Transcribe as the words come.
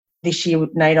this year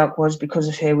with NAIDOC was Because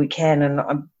of Her We Can, and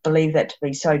I believe that to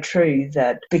be so true,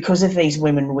 that because of these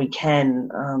women we can,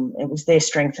 it was their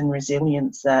strength and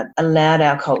resilience that allowed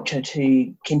our culture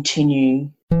to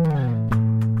continue.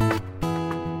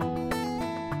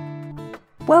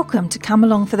 Welcome to Come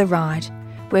Along for the Ride,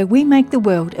 where we make the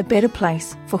world a better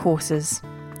place for horses.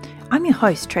 I'm your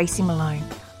host, Tracy Malone.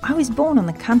 I was born on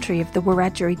the country of the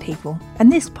Wiradjuri people,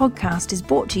 and this podcast is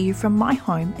brought to you from my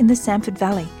home in the Samford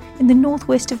Valley, in the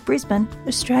northwest of Brisbane,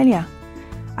 Australia.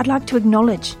 I'd like to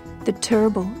acknowledge the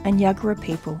Turrbal and Yagara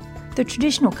people, the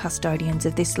traditional custodians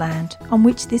of this land on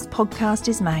which this podcast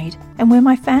is made and where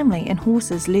my family and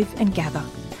horses live and gather.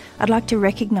 I'd like to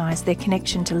recognise their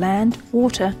connection to land,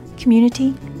 water,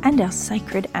 community and our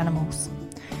sacred animals.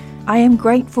 I am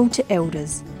grateful to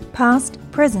elders, past,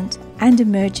 present and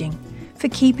emerging, for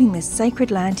keeping this sacred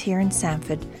land here in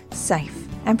Samford safe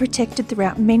and protected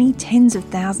throughout many tens of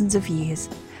thousands of years.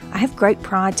 I have great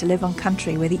pride to live on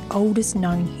country where the oldest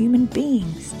known human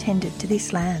beings tended to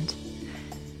this land.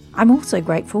 I'm also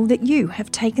grateful that you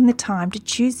have taken the time to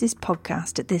choose this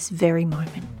podcast at this very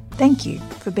moment. Thank you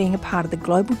for being a part of the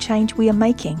global change we are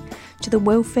making to the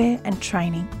welfare and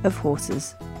training of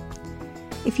horses.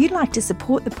 If you'd like to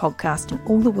support the podcast and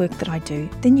all the work that I do,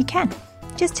 then you can.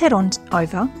 Just head on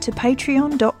over to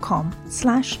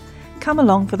patreon.com/Come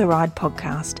Along for the Ride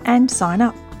podcast and sign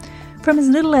up. From as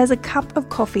little as a cup of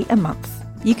coffee a month,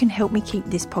 you can help me keep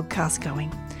this podcast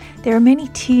going. There are many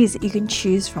tiers that you can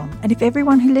choose from, and if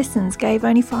everyone who listens gave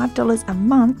only $5 a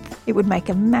month, it would make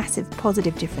a massive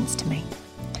positive difference to me.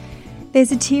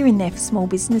 There's a tier in there for small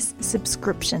business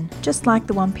subscription, just like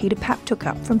the one Peter Papp took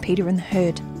up from Peter and the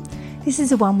Herd. This is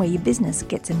the one where your business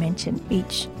gets a mention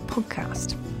each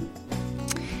podcast.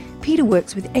 Peter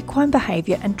works with equine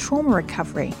behaviour and trauma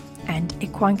recovery and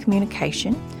equine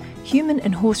communication, human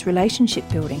and horse relationship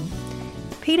building.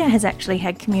 Peter has actually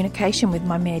had communication with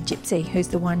my mare Gypsy, who's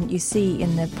the one you see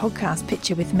in the podcast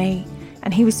picture with me,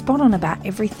 and he was spot on about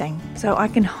everything, so I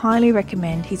can highly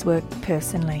recommend his work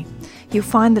personally. You'll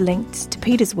find the links to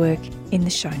Peter's work in the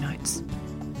show notes.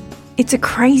 It's a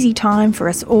crazy time for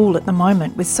us all at the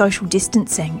moment with social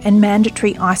distancing and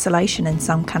mandatory isolation in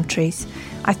some countries.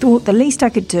 I thought the least I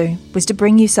could do was to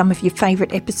bring you some of your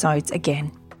favourite episodes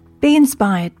again. Be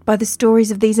inspired by the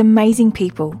stories of these amazing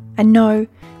people and know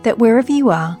that wherever you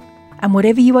are and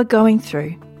whatever you are going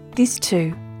through, this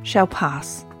too shall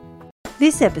pass.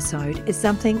 This episode is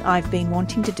something I've been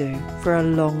wanting to do for a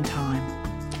long time.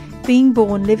 Being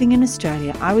born living in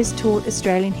Australia, I was taught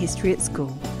Australian history at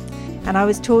school, and I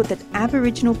was taught that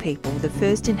Aboriginal people, the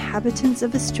first inhabitants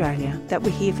of Australia that were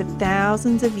here for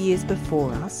thousands of years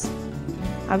before us,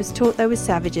 I was taught they were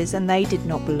savages and they did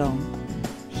not belong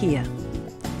here,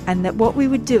 and that what we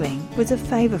were doing was a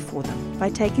favour for them by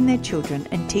taking their children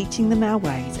and teaching them our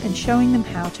ways and showing them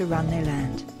how to run their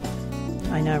land.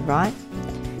 I know, right?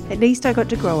 At least I got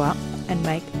to grow up and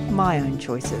make my own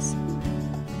choices.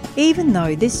 Even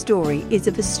though this story is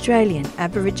of Australian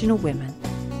Aboriginal women,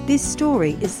 this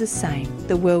story is the same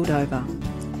the world over.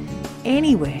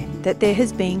 Anywhere that there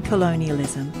has been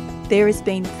colonialism, there has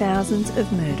been thousands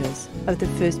of murders of the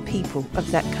first people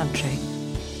of that country.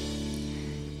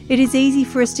 It is easy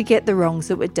for us to get the wrongs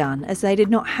that were done as they did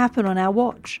not happen on our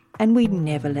watch, and we'd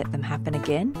never let them happen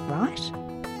again, right?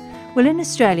 Well, in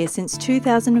Australia since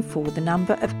 2004, the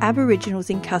number of Aboriginals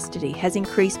in custody has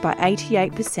increased by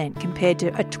 88% compared to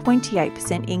a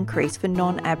 28% increase for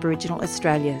non-Aboriginal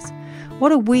Australians.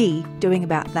 What are we doing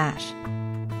about that?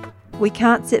 We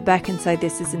can't sit back and say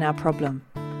this isn't our problem.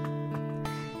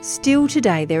 Still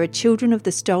today, there are children of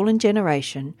the stolen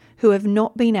generation who have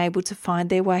not been able to find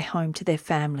their way home to their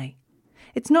family.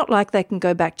 It's not like they can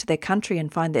go back to their country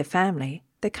and find their family.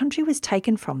 Their country was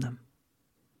taken from them.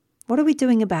 What are we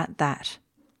doing about that?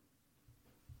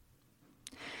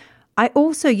 I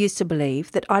also used to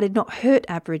believe that I did not hurt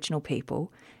Aboriginal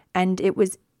people, and it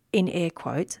was, in air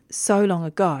quotes, so long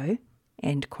ago,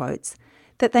 end quotes,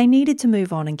 that they needed to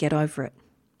move on and get over it.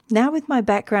 Now with my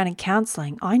background in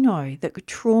counselling, I know that the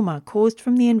trauma caused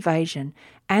from the invasion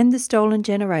and the stolen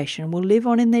generation will live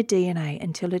on in their DNA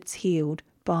until it's healed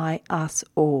by us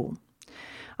all.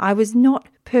 I was not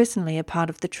personally a part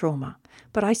of the trauma,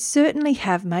 but I certainly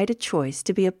have made a choice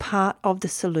to be a part of the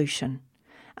solution.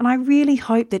 And I really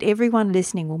hope that everyone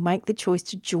listening will make the choice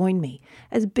to join me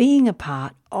as being a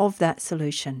part of that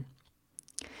solution.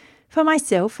 For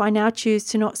myself, I now choose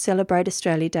to not celebrate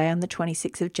Australia Day on the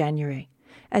 26th of January,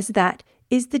 as that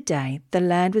is the day the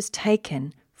land was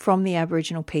taken from the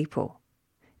Aboriginal people.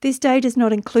 This day does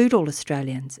not include all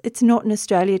Australians. It's not an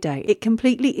Australia Day. It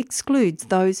completely excludes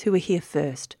those who were here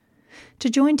first. To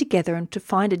join together and to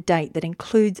find a date that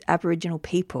includes Aboriginal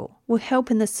people will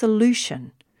help in the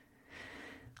solution.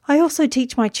 I also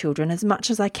teach my children as much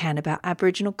as I can about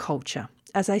Aboriginal culture,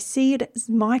 as I see it as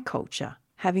my culture,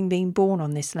 having been born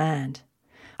on this land.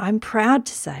 I'm proud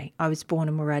to say I was born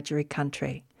in Wiradjuri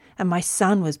country, and my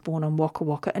son was born on Waka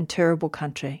Waka and Turrbal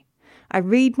country. I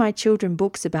read my children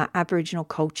books about Aboriginal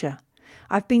culture.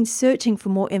 I've been searching for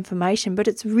more information, but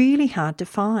it's really hard to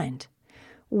find.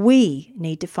 We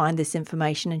need to find this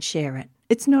information and share it.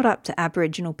 It's not up to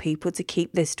Aboriginal people to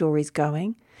keep their stories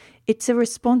going. It's a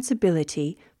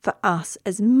responsibility for us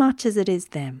as much as it is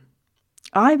them.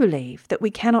 I believe that we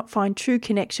cannot find true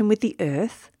connection with the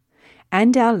earth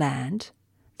and our land,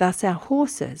 thus our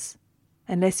horses,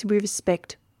 unless we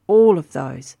respect all of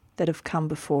those that have come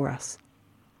before us.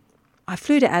 I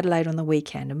flew to Adelaide on the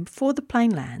weekend, and before the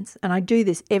plane lands, and I do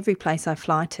this every place I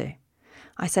fly to,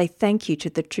 I say thank you to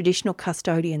the traditional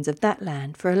custodians of that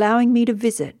land for allowing me to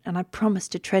visit, and I promise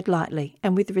to tread lightly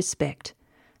and with respect.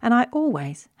 And I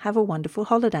always have a wonderful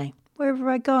holiday, wherever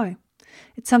I go.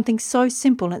 It's something so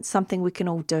simple, and it's something we can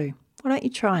all do. Why don't you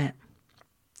try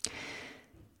it?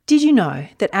 Did you know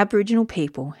that Aboriginal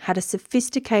people had a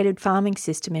sophisticated farming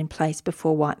system in place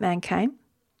before white man came?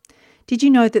 Did you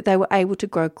know that they were able to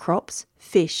grow crops,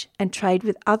 fish, and trade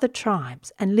with other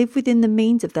tribes and live within the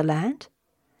means of the land?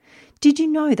 Did you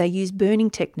know they use burning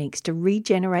techniques to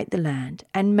regenerate the land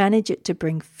and manage it to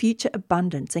bring future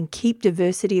abundance and keep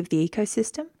diversity of the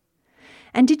ecosystem?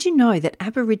 And did you know that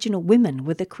Aboriginal women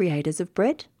were the creators of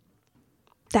bread?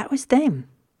 That was them.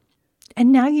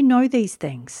 And now you know these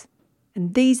things.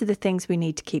 And these are the things we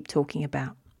need to keep talking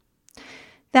about.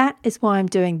 That is why I'm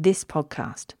doing this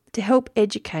podcast, to help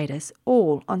educate us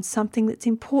all on something that's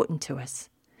important to us.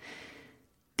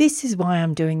 This is why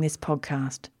I'm doing this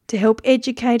podcast, to help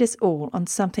educate us all on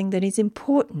something that is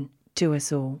important to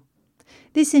us all.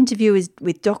 This interview is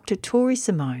with Dr. Tori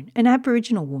Simone, an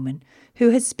Aboriginal woman who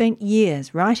has spent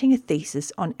years writing a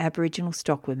thesis on Aboriginal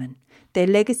stockwomen, their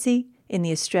legacy in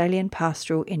the Australian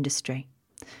pastoral industry.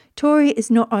 Tori is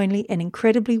not only an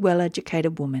incredibly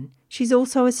well-educated woman, she's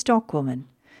also a stockwoman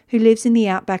who lives in the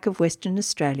outback of Western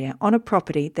Australia on a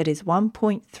property that is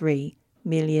 1.3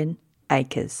 million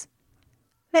acres.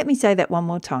 Let me say that one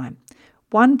more time.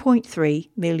 1.3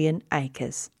 million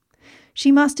acres.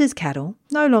 She musters cattle,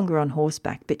 no longer on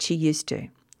horseback, but she used to.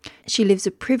 She lives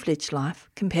a privileged life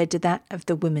compared to that of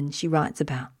the women she writes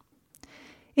about.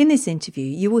 In this interview,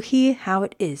 you will hear how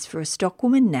it is for a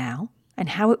stockwoman now and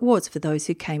how it was for those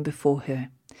who came before her.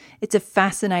 It's a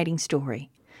fascinating story.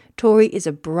 Tori is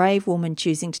a brave woman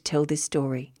choosing to tell this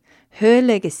story. Her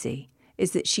legacy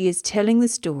is that she is telling the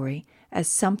story as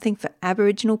something for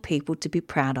Aboriginal people to be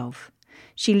proud of.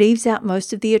 She leaves out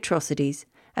most of the atrocities,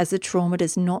 as the trauma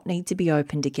does not need to be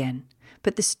opened again.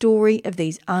 But the story of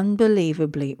these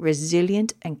unbelievably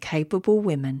resilient and capable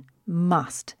women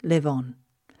must live on.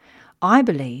 I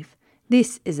believe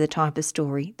this is the type of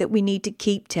story that we need to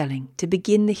keep telling to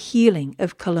begin the healing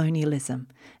of colonialism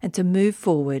and to move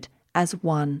forward as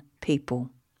one people.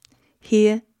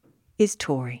 Here is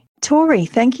Tori. Tori,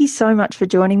 thank you so much for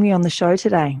joining me on the show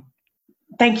today.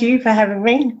 Thank you for having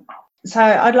me. So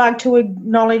I'd like to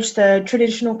acknowledge the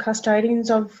traditional custodians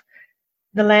of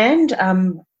the land,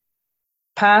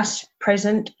 past,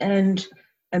 present and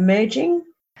emerging.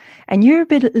 And you're a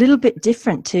little bit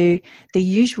different to the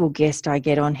usual guest I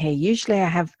get on here. Usually I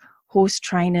have horse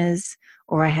trainers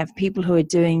or I have people who are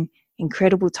doing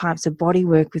incredible types of body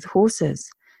work with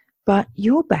horses. But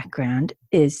your background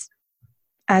is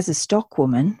as a stock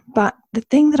woman. But the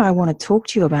thing that I want to talk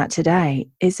to you about today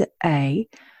is a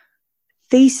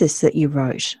thesis that you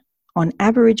wrote on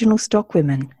Aboriginal stock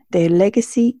women, their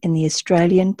legacy in the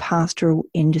Australian pastoral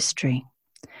industry.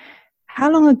 How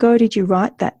long ago did you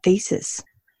write that thesis?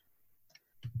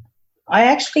 I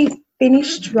actually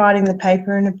finished writing the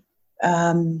paper in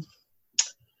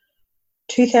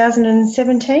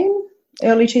 2017,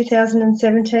 early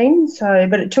 2017.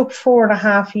 But it took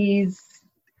 4.5 years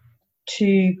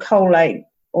to collate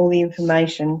all the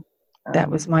information. That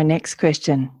was my next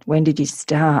question. When did you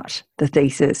start the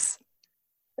thesis?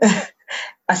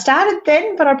 I started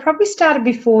then, but I probably started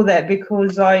before that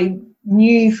because I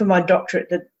knew for my doctorate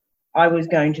that I was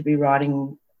going to be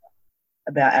writing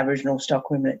about Aboriginal stock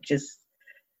women. It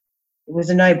was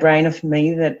a no-brainer for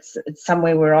me. It's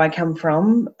somewhere where I come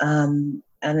from, and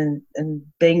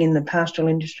being in the pastoral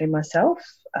industry myself,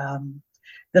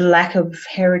 the lack of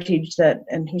heritage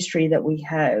and history that we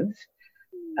have,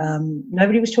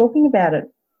 nobody was talking about it.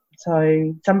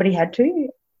 So somebody had to.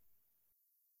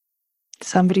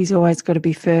 Somebody's always got to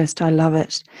be first. I love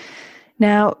it.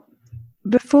 Now,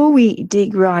 Before we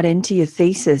dig right into your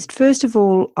thesis, first of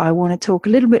all, I want to talk a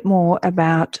little bit more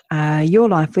about your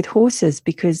life with horses,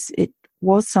 because it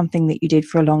was something that you did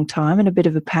for a long time and a bit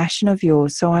of a passion of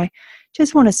yours. So I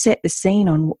just want to set the scene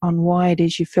on why it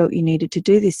is you felt you needed to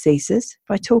do this thesis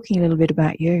by talking a little bit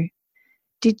about you.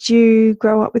 Did you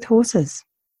grow up with horses?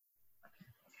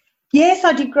 Yes,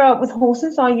 I did grow up with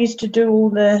horses. I used to do all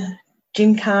the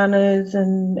gymkhanas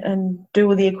and do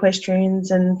all the equestrians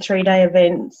and 3-day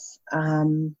events.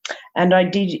 And I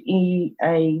did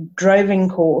a droving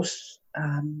course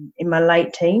in my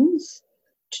late teens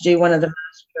to do one of the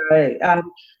master.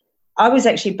 I was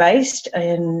actually based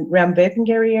in around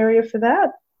Burpengary area for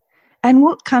that. And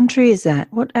what country is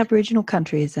that? What Aboriginal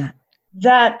country is that?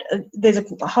 There's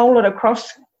a whole lot of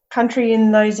cross country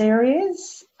in those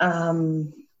areas.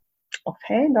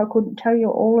 Offhand, I couldn't tell you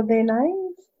all of their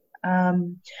names.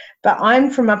 But I'm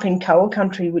from up in Koa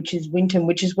country, which is Winton,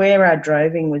 which is where our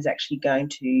droving was actually going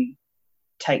to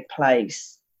take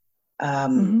place.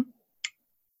 And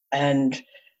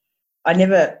I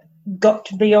never got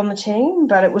to be on the team,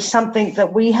 but it was something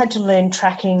that we had to learn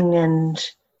tracking and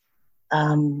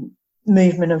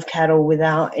movement of cattle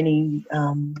without any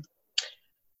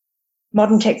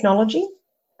modern technology.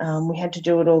 We had to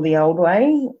do it all the old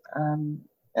way,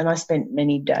 and I spent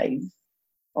many days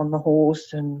on the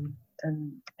horse and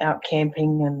out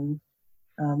camping and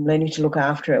learning to look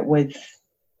after it with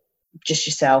just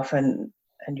yourself and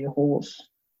your horse.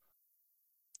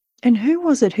 And who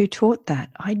was it who taught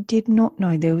that? I did not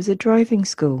know there was a droving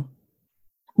school.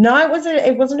 No, it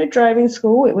wasn't a droving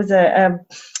school. It was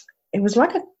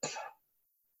like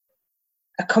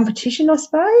a competition, I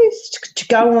suppose, to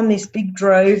go on this big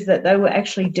drove that they were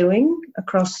actually doing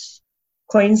across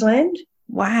Queensland.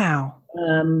 Wow.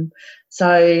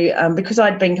 So because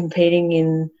I'd been competing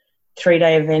in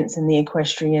 3-day events and the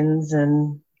equestrians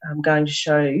and going to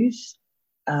shows,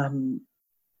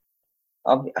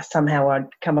 somehow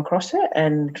I'd come across it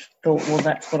and thought, well,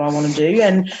 that's what I want to do.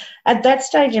 And at that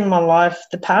stage in my life,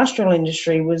 the pastoral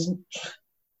industry was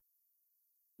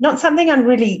not something I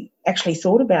really actually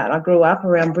thought about. I grew up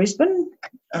around Brisbane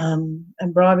and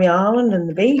Bribie Island and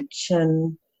the beach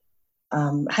and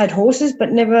had horses,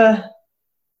 but never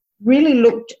really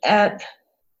looked at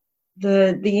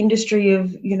the industry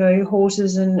of,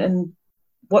 horses and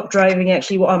what droving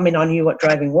actually was. I mean, I knew what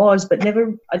droving was, but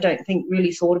never, I don't think,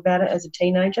 really thought about it as a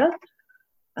teenager.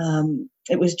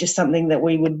 It was just something that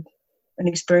an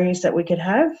experience that we could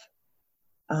have.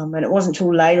 And it wasn't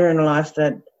until later in life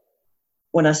that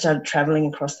when I started travelling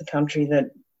across the country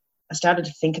that I started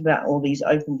to think about all these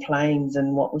open plains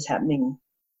and what was happening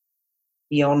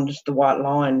beyond the white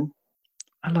line.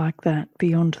 I like that,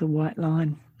 beyond the white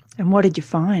line. And what did you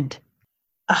find?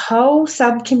 A whole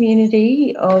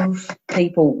sub-community of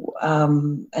people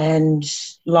and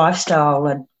lifestyle,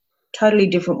 a totally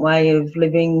different way of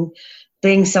living,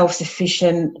 being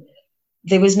self-sufficient.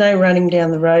 There was no running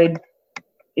down the road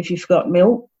if you forgot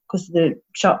milk, because the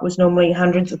shop was normally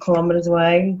hundreds of kilometres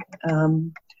away.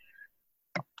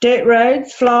 Dirt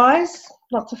roads, flies,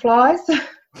 lots of flies.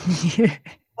 Yeah.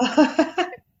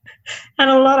 And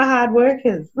a lot of hard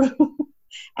workers.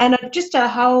 And just a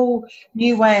whole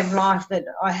new way of life that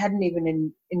I hadn't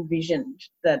even envisioned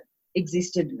that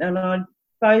existed. And I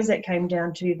suppose that came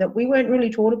down to that we weren't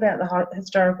really taught about the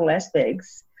historical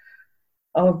aspects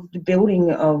of the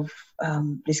building of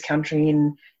this country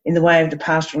in the way of the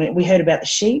pastoral. We heard about the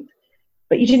sheep,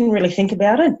 but you didn't really think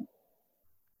about it.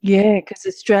 Yeah, because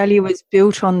Australia was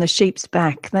built on the sheep's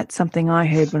back. That's something I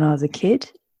heard when I was a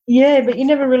kid. Yeah, but you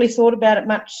never really thought about it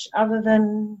much other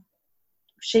than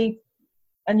sheep,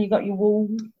 and you got your wool.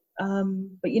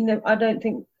 But I don't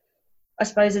think, I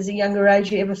suppose as a younger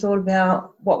age, you ever thought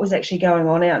about what was actually going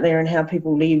on out there and how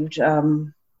people lived. I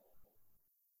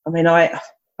mean, I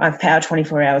have power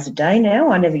 24 hours a day now.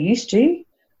 I never used to.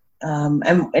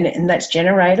 And that's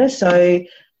generator. So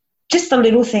just the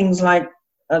little things like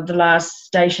the last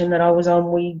station that I was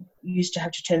on, we used to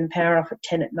have to turn the power off at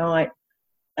 10 at night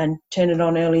and turn it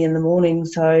on early in the morning.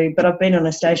 So, but I've been on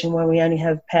a station where we only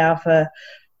have power for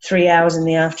 3 hours in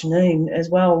the afternoon as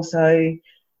well. So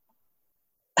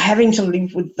having to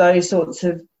live with those sorts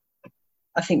of,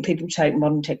 I think people take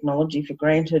modern technology for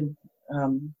granted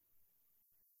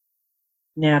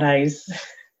nowadays.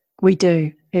 We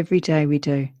do. Every day we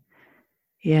do.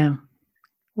 Yeah.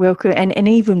 Welcome. And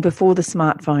even before the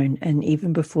smartphone and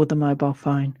even before the mobile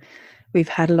phone, we've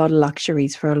had a lot of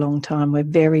luxuries for a long time. We're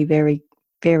very, very,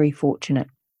 very fortunate.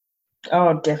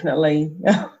 Oh, definitely.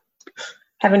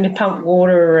 Having to pump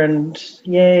water and,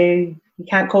 you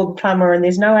can't call the plumber and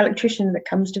there's no electrician that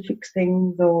comes to fix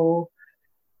things or...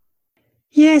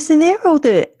 Yes, and they're all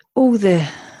the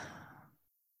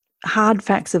hard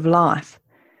facts of life.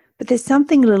 But there's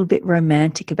something a little bit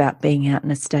romantic about being out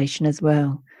in a station as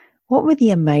well. What were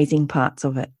the amazing parts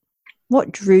of it?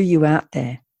 What drew you out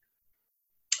there?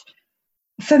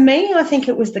 For me, I think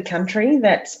it was the country,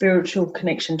 that spiritual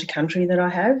connection to country that I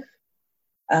have,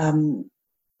 and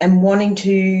wanting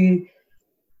to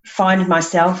find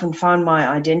myself and find my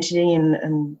identity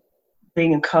and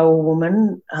being a Koa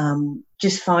woman,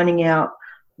 just finding out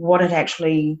what it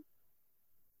actually,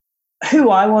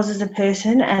 who I was as a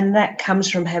person, and that comes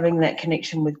from having that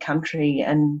connection with country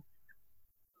and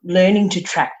learning to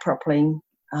track properly,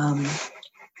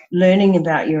 learning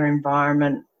about your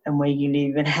environment and where you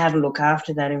live and how to look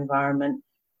after that environment.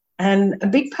 And a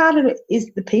big part of it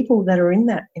is the people that are in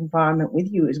that environment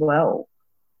with you as well.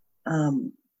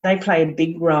 They play a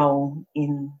big role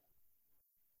in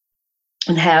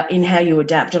how you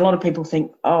adapt. A lot of people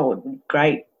think, oh, it'd be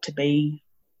great to be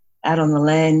out on the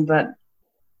land, but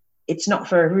it's not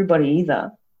for everybody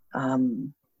either.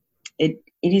 It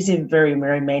is a very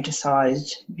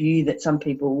romanticised view that some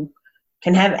people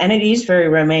can have, and it is very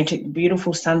romantic,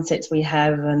 beautiful sunsets we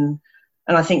have, and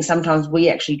I think sometimes we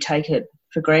actually take it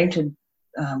for granted,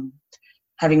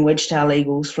 having wedge-tailed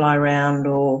eagles fly around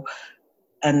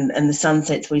and the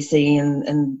sunsets we see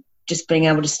and just being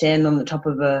able to stand on the top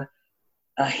of a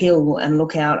hill and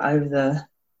look out over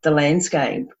the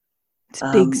landscape. It's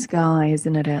a big sky,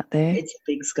 isn't it, out there? It's a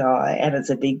big sky and it's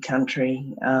a big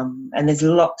country, and there's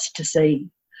lots to see.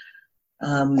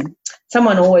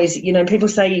 Someone always, people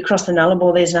say you cross the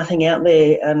Nullarbor, there's nothing out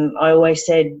there, and I always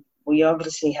said, well, you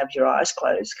obviously have your eyes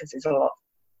closed because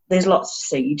there's lots to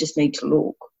see. You just need to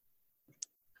look.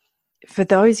 For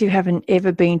those who haven't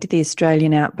ever been to the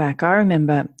Australian outback, I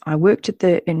remember I worked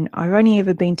and I've only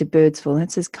ever been to Birdsville.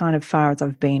 That's as kind of far as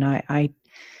I've been. I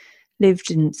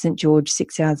lived in St George,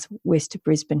 6 hours west of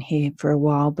Brisbane here for a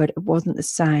while, but it wasn't the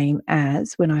same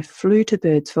as when I flew to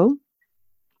Birdsville.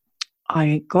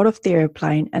 I got off the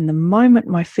airplane, and the moment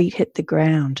my feet hit the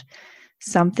ground,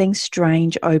 something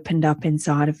strange opened up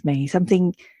inside of me.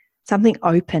 Something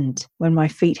opened when my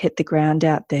feet hit the ground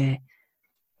out there.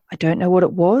 I don't know what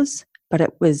it was, but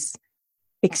it was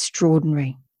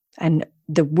extraordinary. And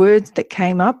the words that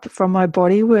came up from my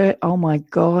body were, oh my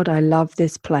God, I love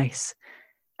this place.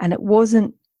 And it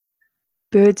wasn't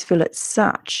Birdsville as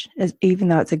such, even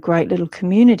though it's a great little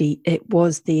community, it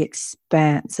was the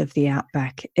expanse of the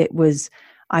outback.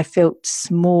 I felt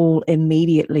small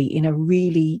immediately in a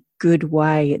really good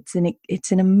way.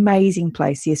 It's an amazing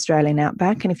place, the Australian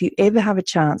outback. And if you ever have a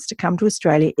chance to come to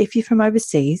Australia, if you're from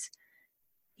overseas,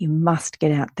 you must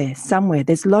get out there somewhere.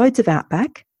 There's loads of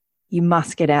outback. You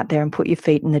must get out there and put your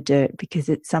feet in the dirt because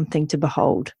it's something to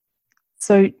behold.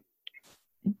 So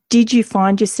did you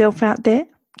find yourself out there?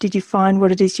 Did you find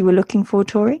what it is you were looking for,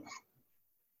 Tori?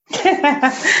 I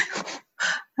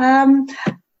think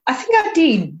I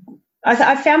did.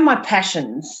 I found my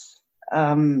passions.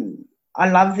 I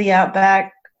love the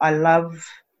outback. I love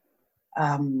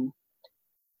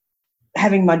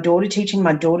having my daughter, teaching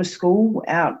my daughter school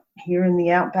out here in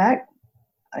the outback.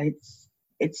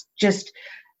 It's just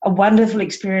a wonderful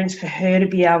experience for her to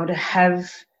be able to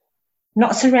have,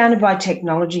 not surrounded by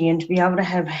technology, and to be able to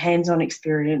have hands-on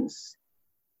experience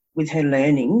with her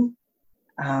learning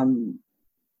in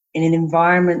an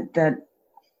environment that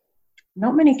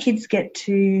not many kids get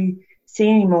to see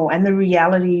anymore, and the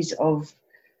realities of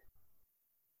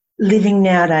living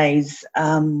nowadays.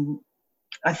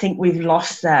 I think we've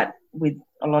lost that with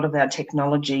a lot of our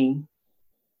technology,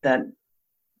 that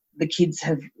the kids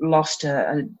have lost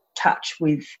a touch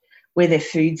with where their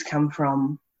foods come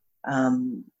from,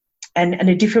 and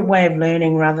a different way of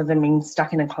learning rather than being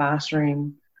stuck in a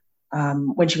classroom.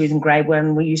 When she was in grade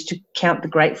 1, we used to count the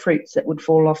grapefruits that would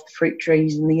fall off the fruit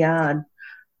trees in the yard,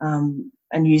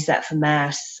 and use that for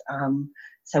maths.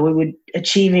 So we were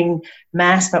achieving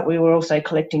maths, but we were also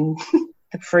collecting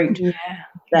the fruit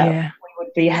that we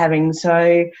would be having.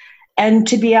 So, and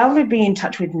to be able to be in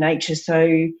touch with nature.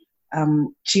 So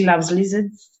she loves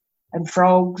lizards and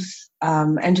frogs,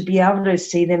 and to be able to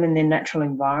see them in their natural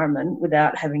environment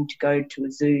without having to go to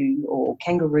a zoo, or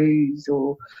kangaroos,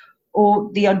 or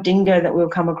the odd dingo that we'll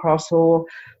come across, or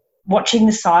watching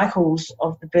the cycles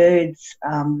of the birds,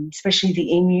 especially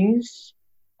the emus,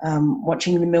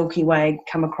 watching the Milky Way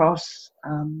come across,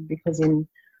 because in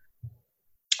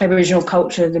Aboriginal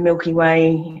culture the Milky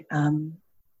Way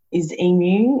is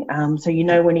emu, so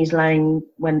when he's laying,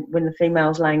 when the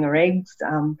female's laying her eggs.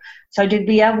 So to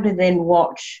be able to then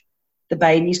watch the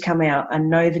babies come out and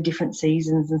know the different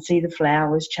seasons and see the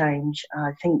flowers change,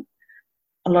 I think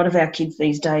a lot of our kids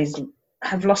these days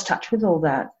have lost touch with all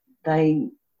that.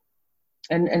 I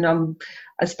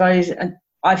suppose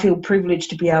I feel privileged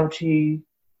to be able to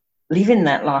live in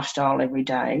that lifestyle every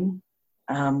day,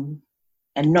 and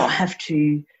not have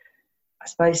to, I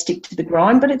suppose, stick to the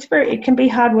grind. But it can be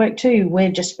hard work too.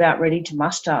 We're just about ready to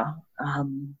muster,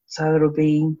 so it'll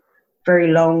be very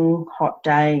long, hot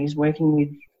days working with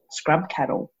scrub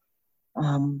cattle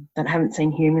that haven't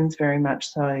seen humans very much.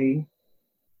 So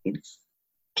it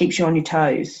keeps you on your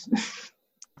toes.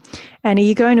 And are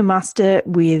you going to muster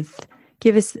with?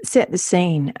 Set the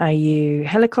scene. Are you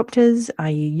helicopters?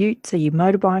 Are you utes? Are you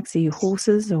motorbikes? Are you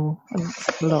horses? Or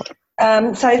a lot?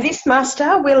 So this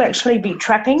muster will actually be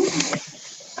trapping.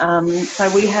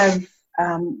 So we have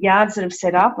yards that have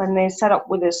set up, and they're set up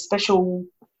with a special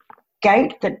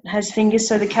gate that has fingers,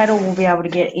 so the cattle will be able to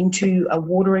get into a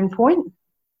watering point,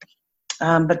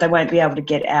 but they won't be able to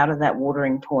get out of that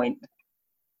watering point.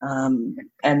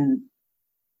 And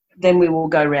then we will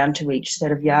go round to each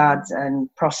set of yards and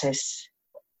process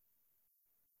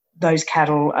those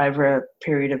cattle over a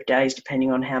period of days,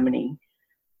 depending on how many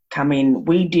come in.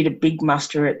 We did a big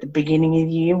muster at the beginning of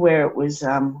the year where it was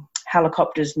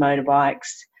helicopters,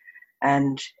 motorbikes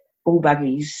and bull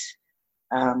buggies.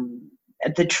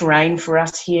 The terrain for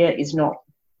us here is not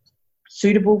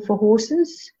suitable for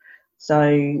horses, so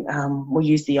we'll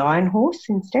use the iron horse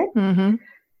instead. Mm-hmm.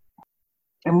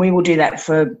 And we will do that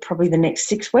for probably the next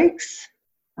 6 weeks,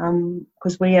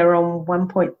 because we are on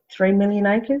 1.3 million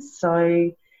acres,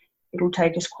 so it'll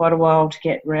take us quite a while to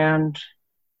get round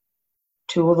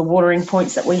to all the watering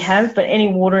points that we have. But any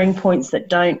watering points that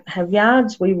don't have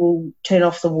yards, we will turn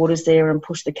off the waters there and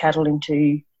push the cattle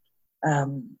into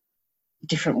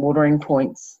different watering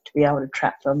points to be able to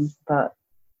trap them. But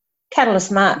cattle are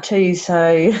smart too,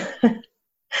 so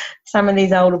some of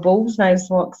these older bulls knows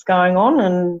what's going on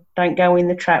and don't go in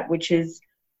the trap, which is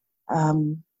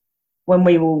when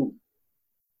we will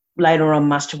later on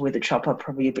muster with a chopper,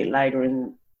 probably a bit later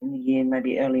in the year,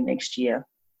 maybe early next year.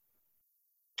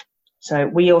 So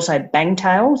we also bang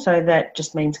tail, so that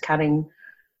just means cutting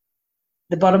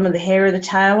the bottom of the hair of the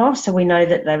tail off, so we know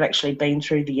that they've actually been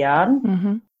through the yard.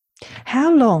 Mm-hmm.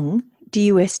 How long do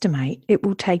you estimate it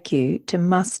will take you to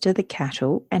muster the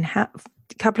cattle? And a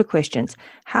couple of questions.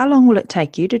 How long will it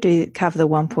take you to cover the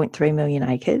 1.3 million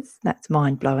acres? That's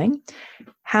mind-blowing.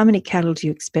 How many cattle do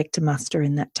you expect to muster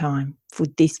in that time for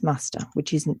this muster,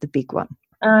 which isn't the big one?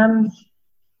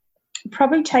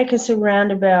 Probably take us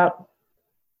around about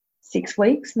 6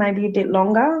 weeks, maybe a bit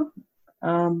longer,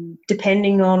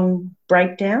 depending on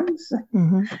breakdowns.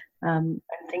 Mm-hmm. And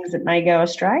things that may go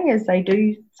astray, as they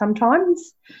do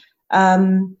sometimes.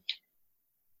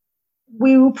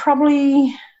 We will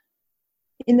probably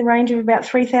in the range of about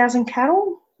 3,000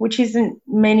 cattle, which isn't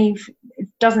many. It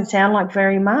doesn't sound like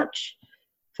very much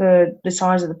for the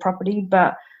size of the property,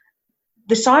 but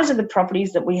the size of the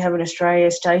properties that we have in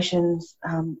Australia, stations,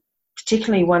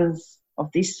 particularly ones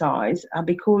of this size, are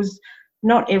because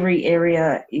not every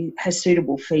area has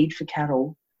suitable feed for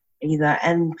cattle either.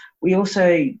 And we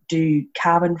also do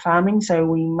carbon farming, so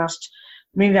we must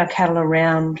move our cattle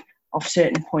around off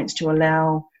certain points to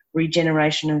allow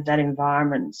regeneration of that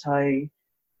environment. So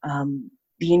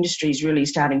the industry is really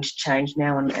starting to change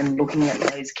now and looking at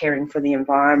those caring for the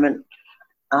environment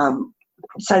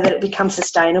so that it becomes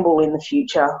sustainable in the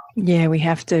future. Yeah, we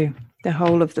have to. The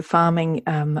whole of the farming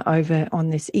over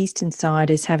on this eastern side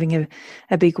is having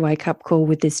a big wake-up call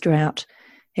with this drought.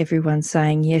 Everyone's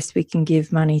saying, yes, we can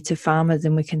give money to farmers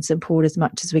and we can support as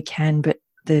much as we can, but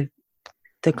the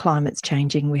climate's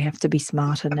changing. We have to be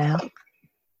smarter now.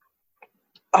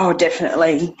 Oh,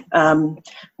 definitely.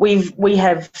 We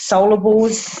have solar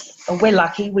bores. We're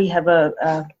lucky. We have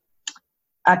a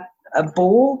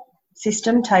bore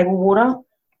system, table water,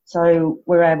 so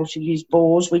we're able to use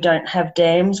bores. We don't have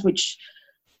dams, which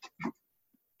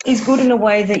is good in a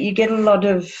way that you get a lot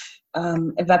of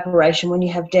evaporation when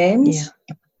you have dams.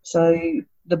 Yeah. So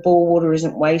the bore water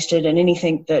isn't wasted, and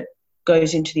anything that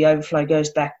goes into the overflow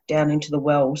goes back down into the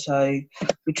well. So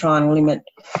we try and limit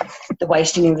the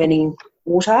wasting of any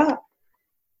water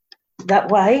that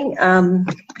way. And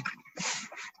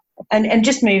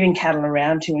just moving cattle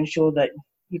around to ensure that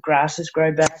your grasses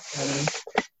grow back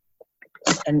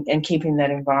and keeping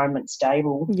that environment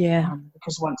stable. Yeah.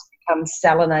 Because once it becomes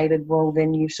salinated, well,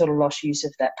 then you've sort of lost use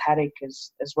of that paddock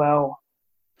as well.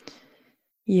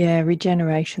 Yeah,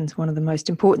 regeneration's one of the most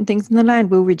important things, and the land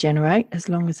will regenerate as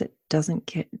long as it doesn't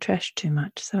get trashed too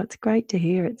much. So it's great to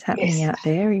hear it's happening out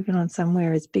there, even on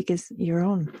somewhere as big as you're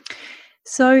on.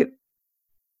 So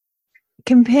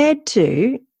compared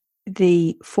to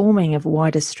the forming of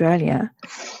White Australia,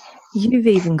 you've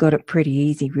even got it pretty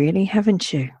easy, really,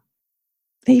 haven't you?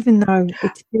 Even though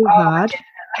it's still hard.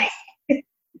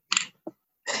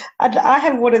 I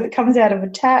have water that comes out of a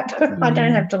tap. I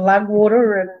don't have to lug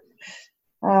water,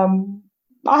 and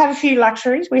I have a few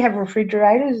luxuries. We have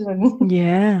refrigerators, and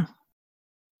yeah.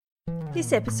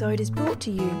 This episode is brought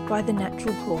to you by the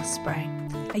Natural Horse Spray.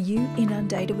 Are you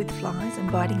inundated with flies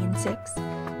and biting insects?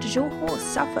 Does your horse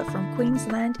suffer from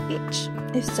Queensland itch?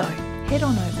 If so, head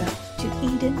on over to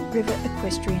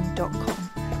EdenRiverEquestrian.com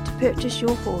to purchase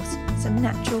your horse some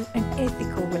natural and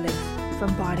ethical relief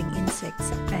from biting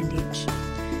insects and itch.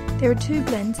 There are 2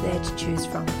 blends there to choose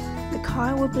from. The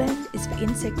Kiowa blend is for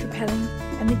insect repelling,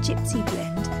 and the Gypsy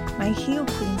blend may heal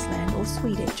Queensland or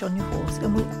sweet itch on your horse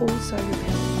and will also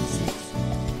repel insects.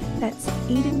 That's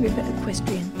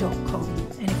EdenRiverEquestrian.com,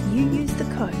 and if you use the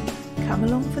code Come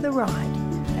Along for the Ride,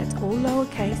 that's all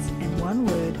lowercase and one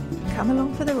word, Come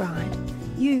Along for the Ride,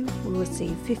 you will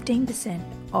receive 15%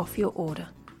 off your order.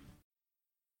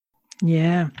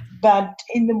 Yeah. But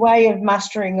in the way of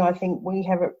mustering, I think we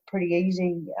have it pretty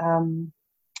easy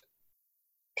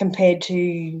compared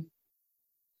to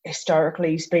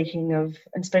historically speaking of,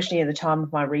 especially at the time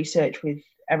of my research with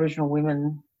Aboriginal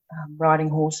women riding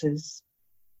horses.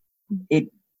 It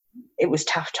was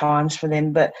tough times for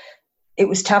them, but it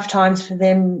was tough times for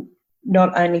them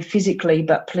not only physically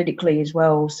but politically as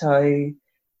well. So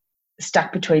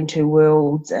stuck between 2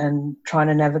 worlds and trying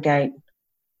to navigate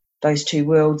those 2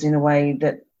 worlds in a way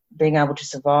that being able to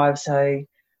survive. So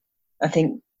I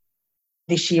think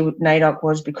this year with NAIDOC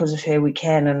was Because of Her We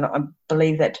Can, and I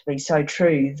believe that to be so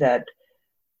true, that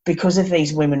because of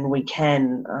these women we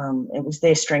can. It was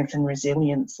their strength and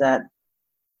resilience that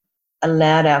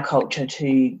allowed our culture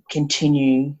to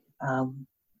continue,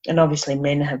 and obviously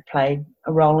men have played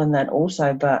a role in that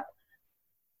also, but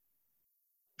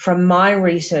from my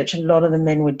research, a lot of the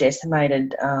men were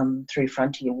decimated through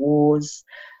frontier wars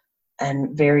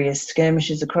and various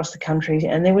skirmishes across the country,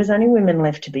 and there was only women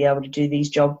left to be able to do these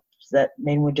jobs that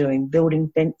men were doing, building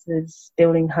fences,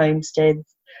 building homesteads,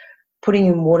 putting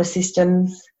in water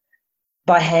systems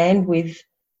by hand with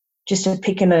just a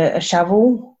pick and a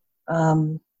shovel.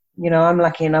 You know, I'm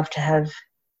lucky enough to have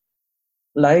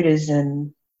loaders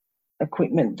and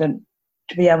equipment to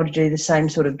be able to do the same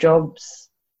sort of jobs.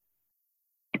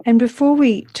 And before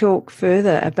we talk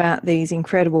further about these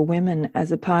incredible women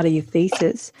as a part of your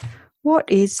thesis, what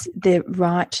is the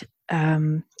right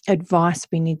advice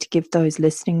we need to give those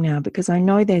listening now? Because I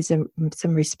know there's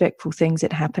some respectful things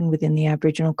that happen within the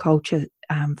Aboriginal culture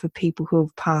for people who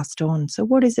have passed on. So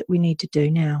what is it we need to do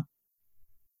now?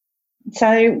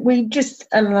 So we just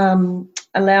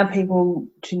allow people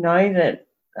to know that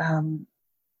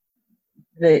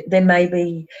there may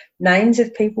be names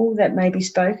of people that may be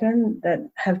spoken that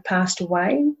have passed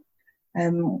away.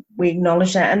 We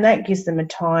acknowledge that, and that gives them a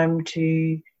time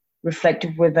to reflect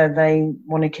of whether they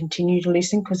want to continue to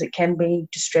listen, because it can be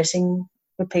distressing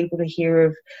for people to hear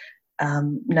of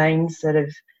names that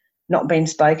have not been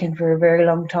spoken for a very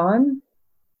long time.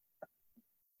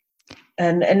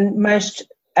 And most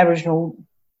Aboriginal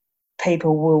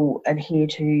people will adhere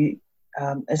to,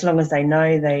 as long as they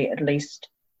know, they at least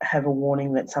have a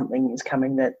warning that something is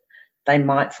coming that they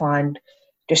might find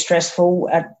distressful.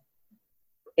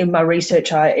 In my research,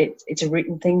 it's a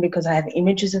written thing because I have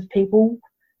images of people.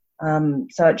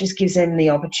 So it just gives them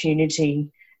the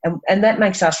opportunity, and that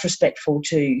makes us respectful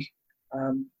to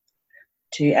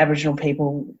Aboriginal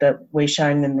people, that we're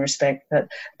showing them respect.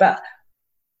 But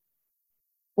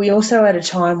we also at a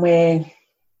time where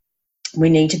we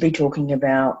need to be talking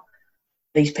about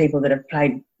these people that have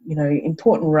played, you know,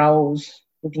 important roles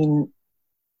within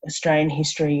Australian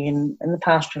history and the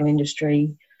pastoral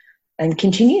industry, and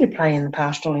continue to play in the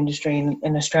pastoral industry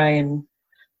and Australian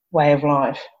way of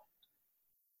life.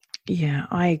 Yeah,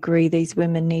 I agree. These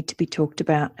women need to be talked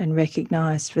about and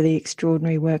recognised for the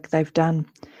extraordinary work they've done.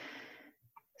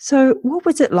 So what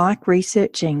was it like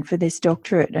researching for this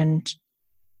doctorate, and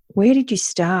where did you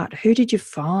start? Who did you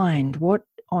find? What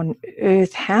on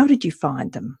earth, how did you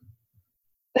find them?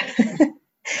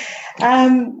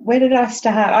 Where did I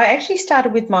start? I actually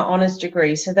started with my honours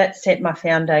degree, so that set my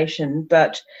foundation,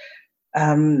 but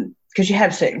because you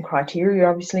have certain criteria,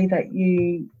 obviously, that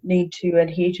you need to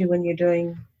adhere to when you're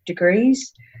doing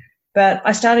degrees. But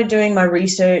I started doing my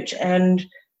research and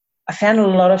I found a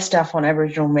lot of stuff on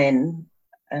Aboriginal men,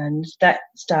 and that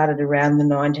started around the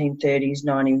 1930s,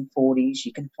 1940s.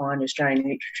 You can find Australian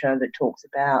literature that talks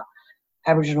about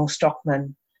Aboriginal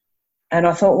stockmen. And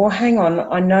I thought, well, hang on,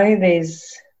 I know there's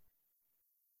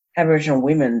Aboriginal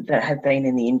women that have been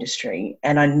in the industry,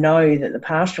 and I know that the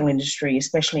pastoral industry,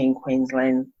 especially in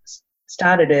Queensland,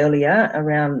 started earlier,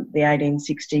 around the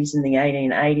 1860s and the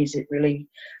 1880s. It really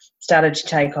started to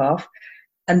take off,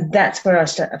 and that's where I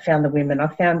found the women. I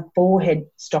found 4 head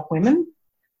stock women,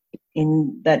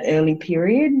 in that early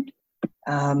period.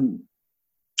 And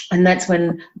that's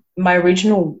when my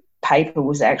original paper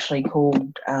was actually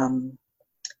called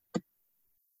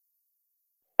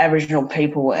Aboriginal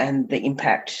People and the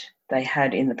Impact They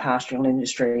Had in the Pastoral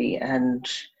Industry. And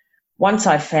once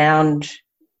I found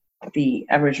the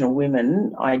Aboriginal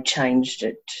women, I changed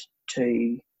it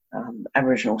to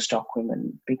Aboriginal stock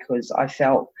women, because I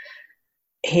felt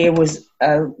here was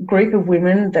a group of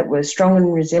women that were strong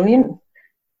and resilient,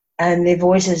 and their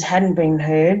voices hadn't been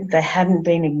heard, they hadn't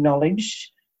been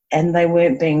acknowledged, and they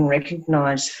weren't being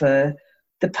recognised for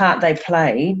the part they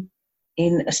played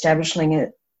in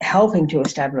helping to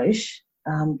establish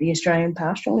the Australian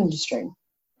pastoral industry.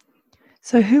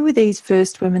 So who were these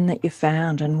first women that you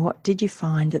found, and what did you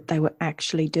find that they were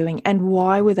actually doing, and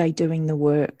why were they doing the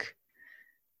work?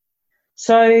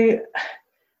 So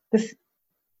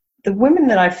the women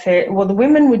that I found, well, the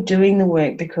women were doing the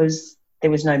work because there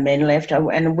was no men left,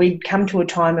 and we'd come to a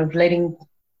time of letting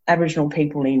Aboriginal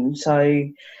people in. So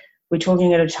we're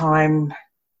talking at a time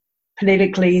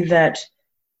politically that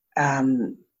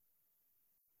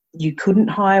you couldn't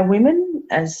hire women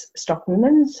as stock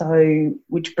women, so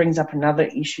which brings up another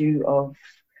issue of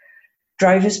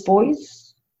drovers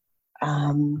boys,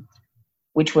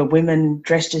 which were women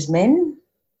dressed as men,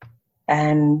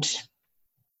 and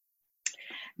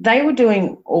they were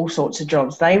doing all sorts of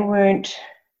jobs. They weren't,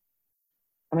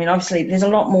 I mean, obviously there's a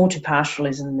lot more to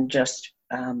pastoralism than just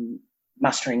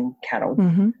mustering cattle.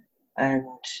 Mm-hmm. And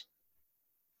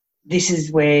this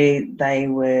is where they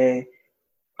were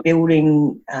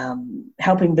building,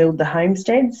 helping build the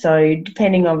homestead. So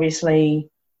depending obviously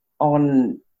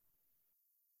on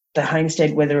the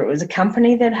homestead, whether it was a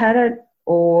company that had it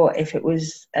or if it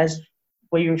was, as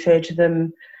we refer to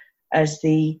them, as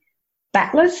the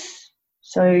battlers.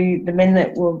 So the men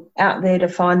that were out there to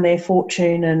find their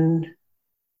fortune and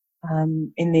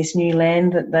in this new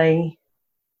land that they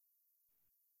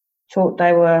thought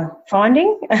they were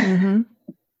finding. Mm-hmm.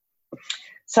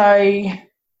 So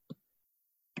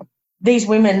these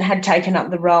women had taken up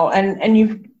the role, and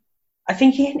I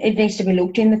think it needs to be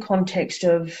looked in the context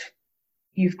of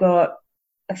you've got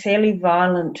a fairly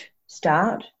violent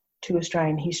start to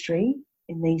Australian history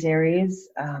in these areas.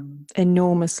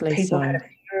 Enormously people so. Had a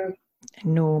fear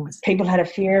Enormous. People had a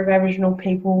fear of Aboriginal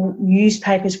people.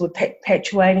 Newspapers were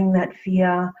perpetuating that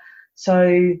fear.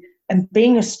 So, and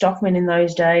being a stockman in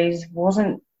those days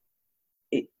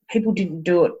people didn't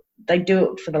do it. They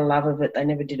do it for the love of it. They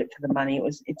never did it for the money.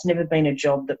 It's never been a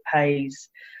job that pays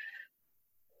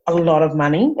a lot of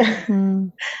money.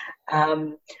 Mm.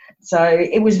 So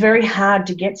it was very hard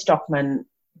to get stockmen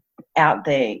out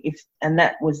there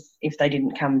if they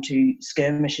didn't come to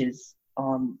skirmishes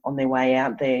on their way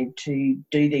out there to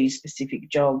do these specific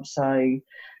jobs. So,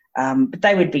 but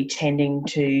they would be tending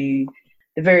to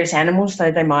the various animals.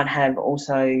 So they might have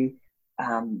also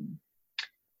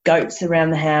goats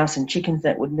around the house and chickens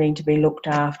that would need to be looked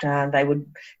after. They would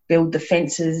build the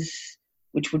fences,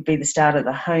 which would be the start of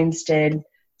the homestead.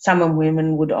 Some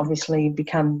women would obviously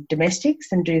become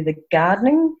domestics and do the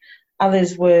gardening.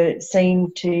 Others were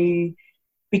seen to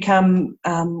become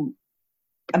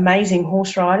amazing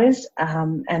horse riders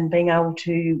and being able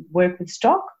to work with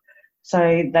stock.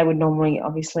 So they would normally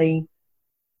obviously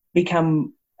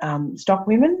become stock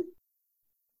women.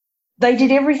 They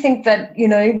did everything that,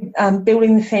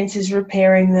 building the fences,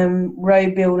 repairing them,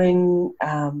 road building.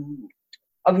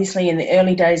 Obviously in the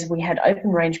early days we had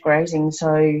open range grazing,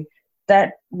 so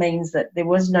that means that there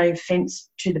was no fence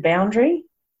to the boundary.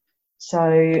 So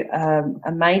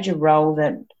a major role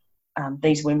that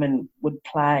these women would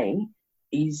play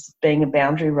is being a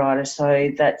boundary rider. So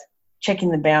that's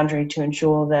checking the boundary to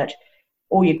ensure that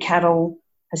all your cattle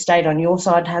has stayed on your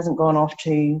side, hasn't gone off to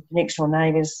the next door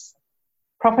neighbour's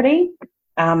property,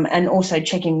 and also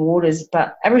checking waters.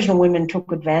 But Aboriginal women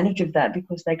took advantage of that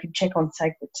because they could check on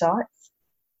sacred sites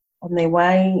on their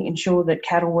way, ensure that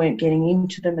cattle weren't getting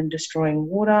into them and destroying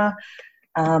water.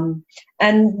 And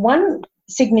one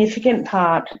significant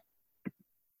part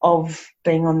of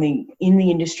being in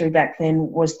the industry back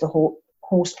then was the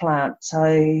horse plant.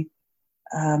 So,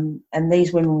 and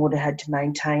these women would have had to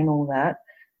maintain all that.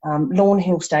 Lawn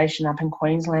Hill Station up in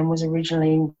Queensland was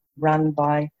originally run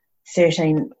by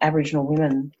 13 Aboriginal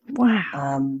women.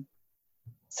 Wow.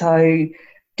 So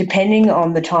depending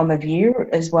on the time of year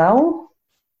as well,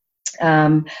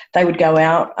 they would go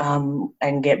out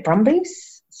and get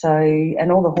brumbies. So,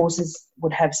 and all the horses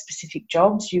would have specific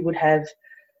jobs. You would have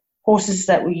horses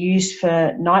that were used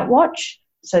for night watch.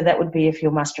 So that would be if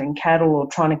you're mustering cattle or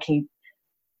trying to keep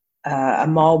a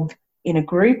mob in a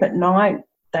group at night.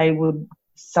 They would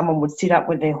someone would sit up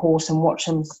with their horse and watch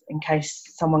them in case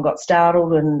someone got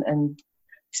startled and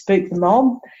spooked the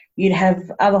mob. You'd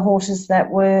have other horses that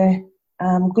were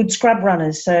good scrub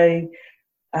runners. So,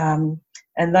 and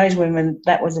those women,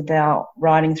 that was about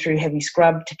riding through heavy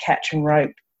scrub to catch and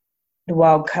rope the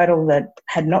wild cattle that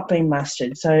had not been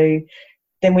mustered. So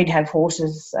then we'd have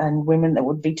horses and women that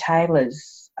would be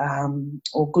tailors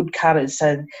or good cutters.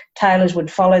 So tailors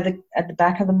would follow at the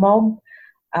back of the mob,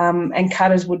 and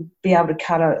cutters would be able to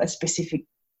cut a specific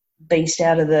beast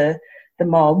out of the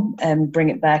mob and bring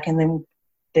it back. And then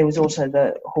there was also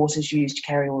the horses used to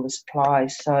carry all the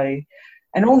supplies. So,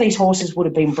 and all these horses would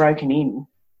have been broken in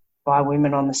by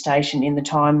women on the station in the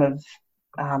time of,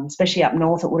 especially up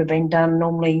north, it would have been done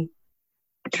normally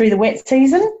through the wet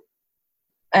season.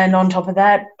 And on top of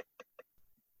that,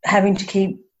 having to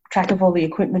keep track of all the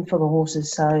equipment for the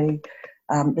horses, so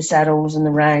the saddles and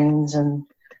the reins and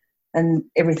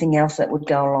everything else that would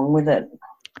go along with it.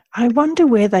 I wonder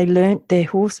where they learnt their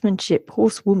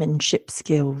horsewomanship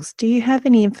skills. Do you have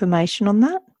any information on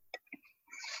that?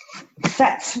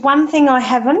 That's one thing I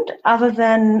haven't, other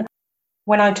than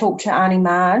when I talked to Arnie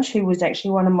Marge, who was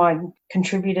actually one of my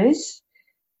contributors.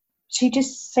 It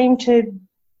just seemed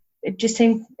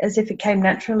as if it came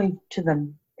naturally to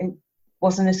them. It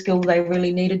wasn't a skill they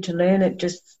really needed to learn. It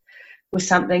just was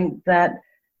something that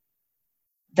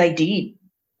they did.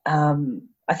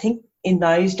 I think in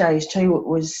those days too, it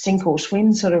was sink or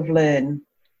swim sort of learn.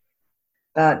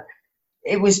 But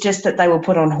it was just that they were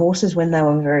put on horses when they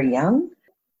were very young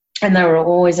and they were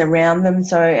always around them.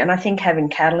 So, and I think having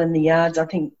cattle in the yards, I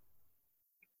think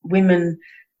women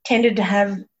tended to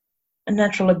have a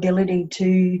natural ability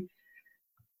to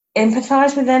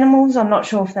empathise with animals. I'm not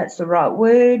sure if that's the right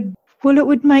word. Well, it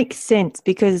would make sense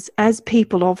because as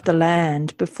people of the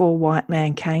land before white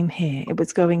man came here, it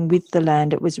was going with the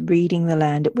land, it was reading the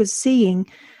land, it was seeing,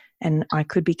 and I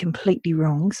could be completely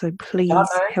wrong, so please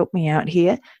help me out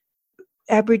here.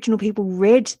 Aboriginal people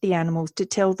read the animals to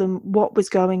tell them what was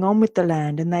going on with the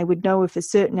land, and they would know if a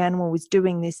certain animal was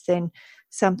doing this, then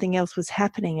something else was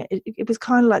happening. It was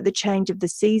kind of like the change of the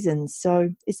seasons. So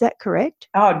is that correct?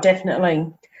 Oh, definitely.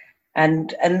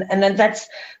 And that's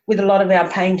with a lot of our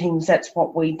paintings, that's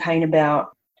what we paint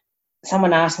about.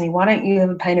 Someone asked me, why don't you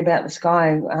ever paint about the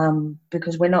sky?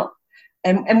 Because we're not,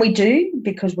 and we do,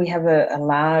 because we have a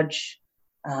large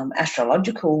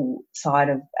astrological side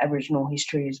of Aboriginal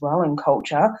history as well and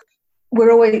culture.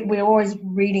 We're always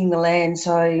reading the land.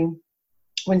 So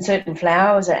when certain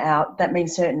flowers are out, that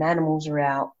means certain animals are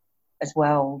out as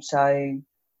well. So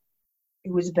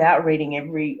it was about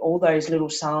reading all those little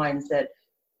signs that,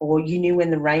 or you knew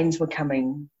when the rains were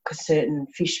coming because certain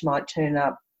fish might turn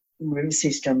up in river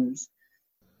systems.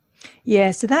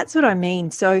 Yeah, so that's what I mean.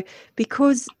 So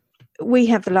because we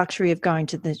have the luxury of going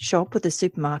to the shop or the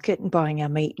supermarket and buying our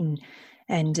meat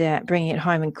and bringing it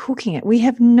home and cooking it, we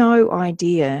have no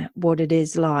idea what it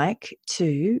is like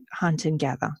to hunt and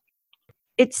gather.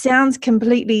 It sounds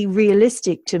completely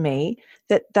realistic to me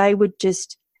that they would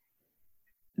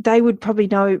probably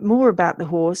know more about the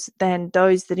horse than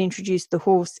those that introduced the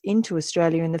horse into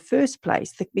Australia in the first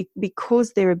place,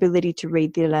 because their ability to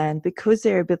read their land, because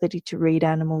their ability to read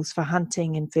animals for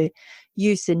hunting and for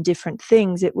use in different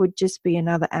things. It would just be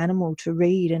another animal to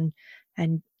read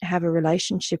and have a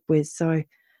relationship with. So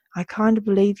I kind of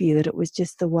believe you that it was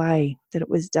just the way that it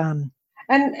was done.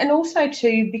 And also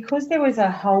too, because there was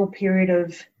a whole period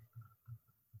of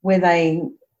where they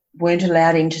weren't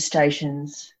allowed into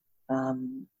stations,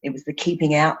 it was the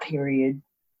keeping out period,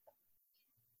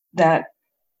 that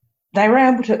they were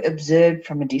able to observe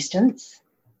from a distance.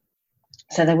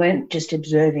 So they weren't just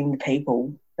observing the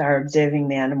people, they were observing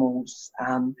the animals.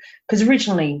 Because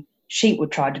originally sheep were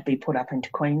tried to be put up into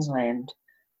Queensland,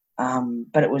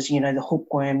 but it was, the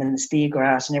hookworm and the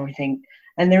speargrass and everything.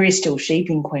 And there is still sheep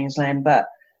in Queensland, but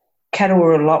cattle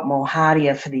were a lot more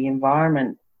hardier for the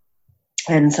environment.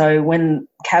 And so when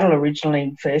cattle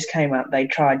originally first came up, they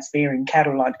tried spearing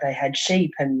cattle like they had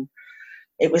sheep, and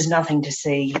it was nothing to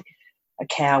see a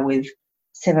cow with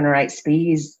 7 or 8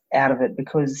 spears out of it,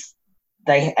 because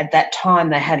at that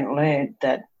time they hadn't learned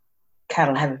that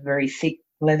cattle have a very thick,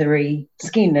 leathery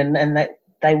skin, and that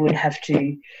they would have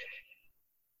to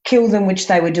kill them, which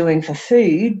they were doing for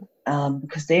food,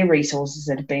 because their resources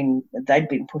they'd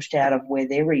been pushed out of where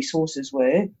their resources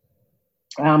were.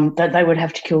 That they would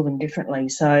have to kill them differently.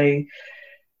 So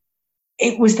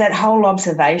it was that whole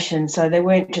observation. So they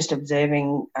weren't just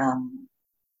observing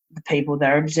the people, they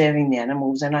were observing the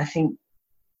animals. And I think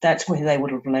that's where they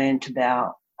would have learned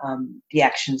about the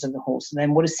actions of the horse, and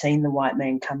then would have seen the white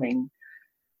man coming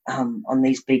on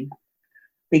these big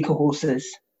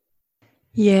horses.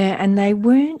 Yeah, and they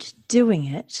weren't doing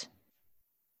it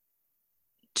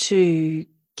to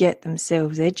get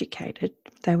themselves educated.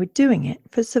 They were doing it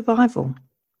for survival.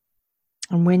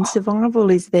 And when survival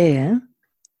is there,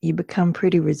 you become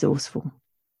pretty resourceful.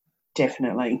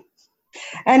 Definitely.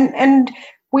 And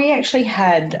we actually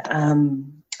had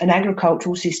an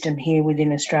agricultural system here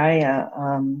within Australia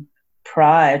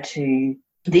prior to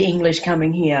the English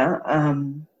coming here.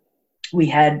 We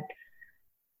had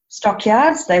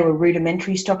stockyards. They were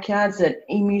rudimentary stockyards that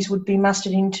emus would be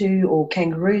mustered into, or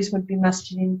kangaroos would be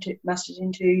mustered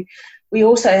into. We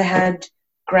also had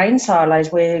grain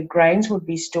silos where grains would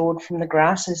be stored from the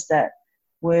grasses that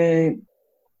were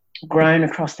grown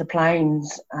across the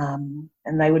plains, and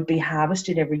they would be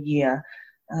harvested every year.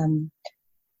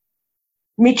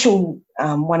 Mitchell,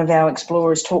 one of our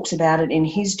explorers, talks about it in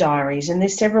his diaries, and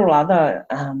there's several other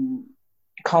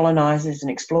colonisers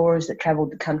and explorers that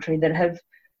travelled the country that have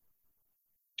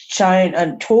shown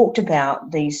and talked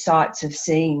about these sites of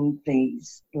seeing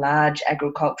these large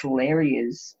agricultural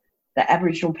areas that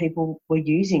Aboriginal people were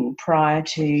using prior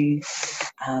to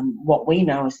what we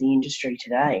know as the industry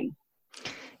today.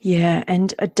 Yeah,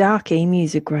 and A Dark Emu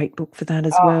is a great book for that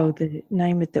as well. The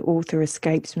name of the author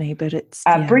escapes me, but it's...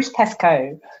 Bruce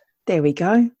Pascoe. There we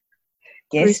go.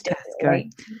 Yes, Bruce Pascoe.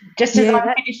 Just as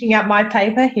I'm finishing up my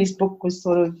paper, his book was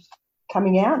sort of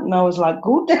coming out, and I was like,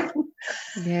 good.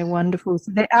 Yeah, wonderful.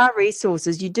 So there are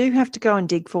resources. You do have to go and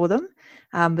dig for them,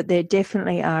 but there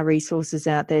definitely are resources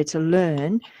out there to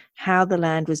learn how the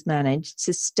land was managed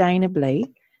sustainably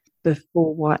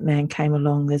before white man came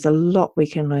along. There's a lot we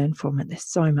can learn from it. There's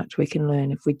so much we can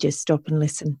learn if we just stop and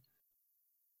listen.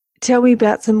 Tell me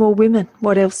about some more women.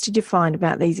 What else did you find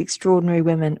about these extraordinary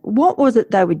women? What was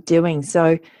it they were doing?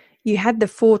 So you had the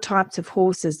 4 types of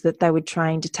horses that they would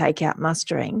train to take out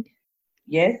mustering.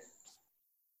 Yes.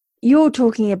 You're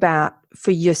talking about for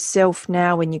yourself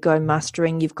now when you go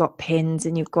mustering, you've got pens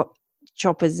and you've got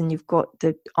choppers and you've got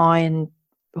the iron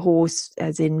horse,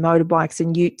 as in motorbikes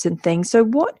and utes and things.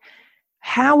 So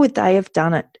how would they have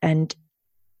done it, and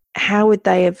how would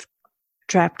they have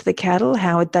trapped the cattle?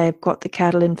 How would they have got the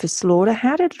cattle in for slaughter?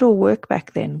 How did it all work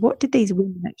back then? What did these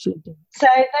women actually do? So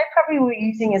they probably were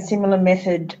using a similar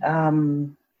method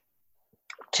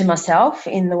to myself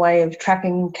in the way of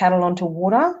trapping cattle onto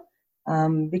water,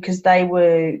 because they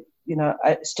were,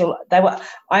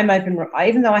 I'm open,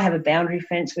 even though I have a boundary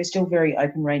fence, we're still very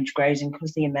open range grazing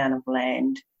because the amount of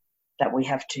land that we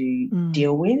have to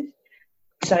deal with.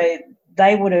 So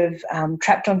they would have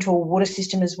trapped onto a water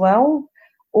system as well,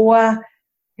 or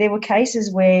there were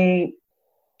cases where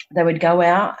they would go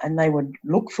out and they would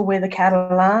look for where the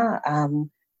cattle are.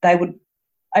 They would,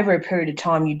 over a period of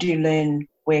time, you do learn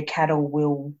where cattle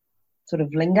will sort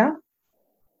of linger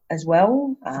as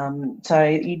well. So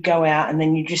you'd go out and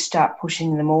then you just start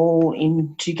pushing them all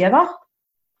in together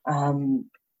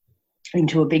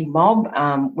into a big mob,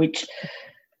 which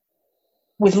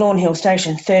with Lawn Hill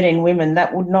Station, 13 women,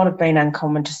 that would not have been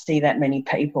uncommon to see that many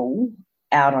people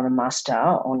out on a muster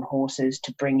on horses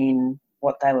to bring in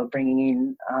what they were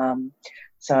bringing in.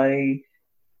 So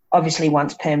obviously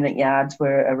once permanent yards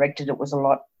were erected, it was a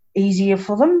lot easier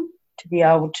for them to be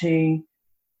able to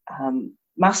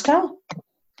muster.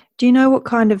 Do you know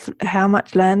how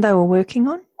much land they were working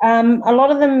on? A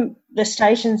lot of them, the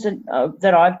stations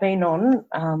that I've been on,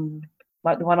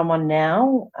 like the one I'm on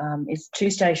now, is 2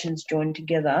 stations joined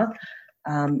together,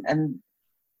 and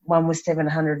one was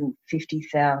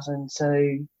 750,000,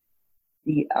 so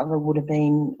the other would have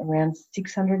been around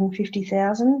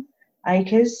 650,000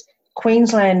 acres.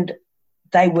 Queensland,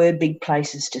 they were big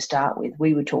places to start with.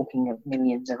 We were talking of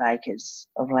millions of acres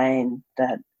of land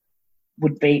that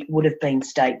would have been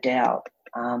staked out.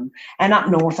 And up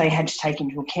north, they had to take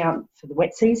into account for the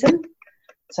wet season,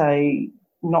 so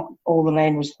not all the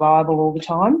land was viable all the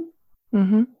time.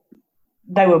 Mm-hmm.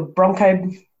 They were bronco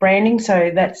branding,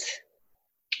 so that's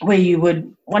where you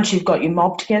would, once you've got your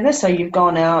mob together, so you've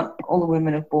gone out, all the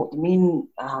women have brought them in,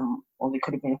 or there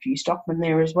could have been a few stockmen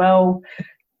there as well,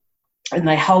 and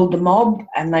they hold the mob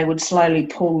and they would slowly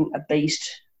pull a beast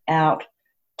out,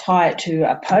 tie it to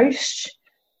a post.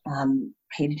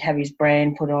 He'd have his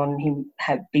brand put on, he'd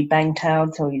be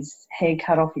bang-tailed, so his hair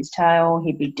cut off his tail,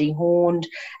 he'd be dehorned,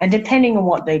 and depending on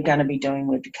what they're going to be doing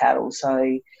with the cattle.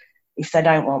 So if they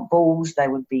don't want bulls, they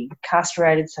would be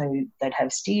castrated, so they'd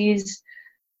have steers.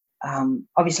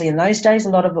 Obviously in those days, a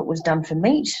lot of it was done for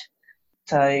meat.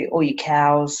 So all your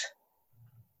cows,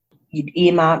 you'd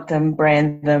earmark them,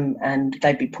 brand them, and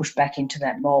they'd be pushed back into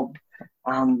that mob.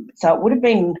 So it would have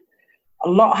been a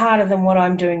lot harder than what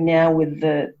I'm doing now with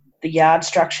the yard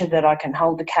structure that I can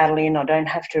hold the cattle in. I don't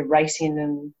have to race in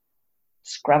and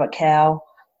scrub a cow.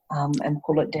 and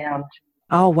pull it down.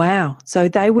 Oh, wow. So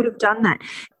they would have done that.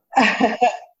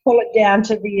 Pull it down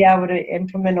to be able to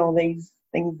implement all these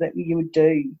things that you would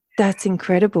do. That's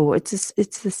incredible. It's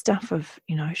the stuff of,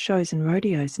 shows and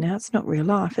rodeos now. It's not real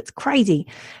life. It's crazy.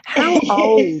 How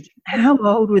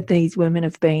old would these women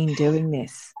have been doing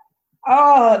this?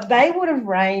 Oh, they would have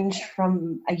ranged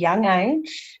from a young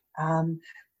age.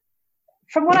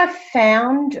 From what I've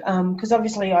found, because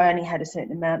obviously I only had a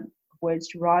certain amount of words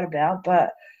to write about,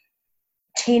 but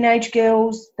teenage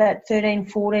girls, that 13,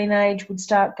 14 age, would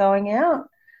start going out.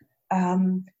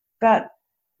 But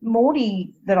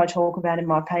Morty, that I talk about in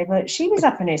my paper, she was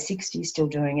up in her 60s still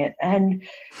doing it. And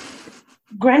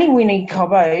Granny Winnie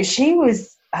Cobbo, she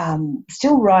was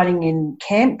still writing in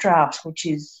camp drafts, which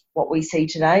is what we see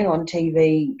today on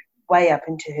TV, way up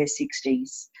into her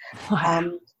 60s.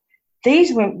 Wow.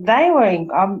 These were,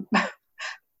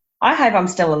 I hope I'm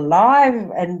still alive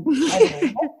and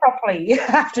properly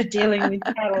after dealing with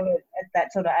cattle at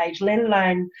that sort of age, let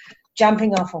alone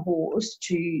jumping off a horse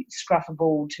to scruff a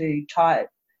bull to tie it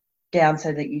down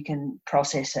so that you can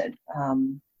process it.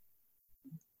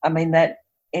 I mean,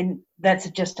 that's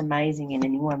just amazing in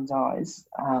anyone's eyes.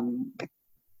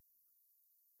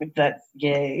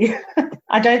 Yeah.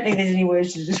 I don't think there's any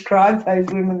words to describe those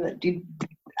women that did,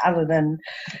 other than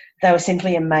they were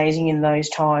simply amazing in those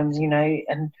times,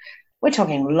 and we're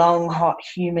talking long, hot,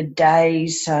 humid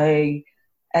days. So,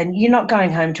 and you're not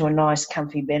going home to a nice,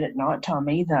 comfy bed at night time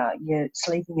either. You're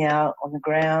sleeping out on the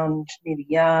ground near the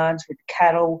yards with the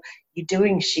cattle. You're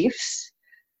doing shifts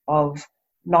of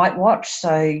night watch,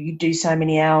 so you do so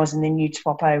many hours and then you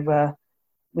swap over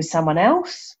with someone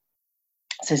else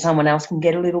so someone else can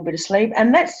get a little bit of sleep.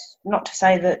 And that's not to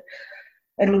say that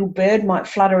a little bird might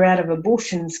flutter out of a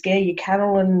bush and scare your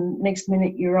cattle and next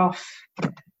minute you're off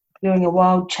doing a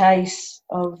wild chase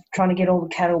of trying to get all the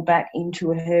cattle back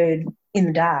into a herd in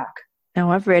the dark.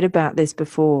 Now, I've read about this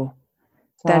before.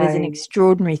 That is an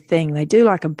extraordinary thing. They do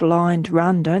like a blind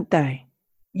run, don't they?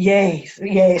 Yes.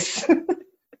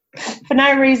 For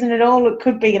no reason at all. It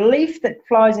could be a leaf that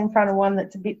flies in front of one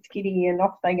that's a bit skitty and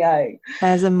off they go.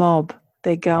 As a mob,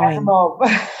 they're going. As a mob.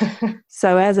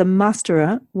 So as a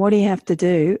musterer, what do you have to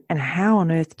do and how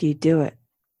on earth do you do it?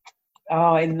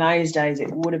 Oh, in those days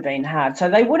it would have been hard. So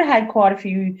they would have had quite a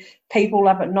few people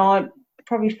up at night,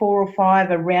 probably 4 or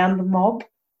 5 around the mob,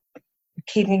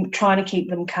 trying to keep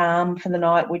them calm for the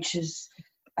night, which is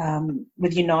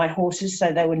with your night horses.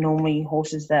 So they were normally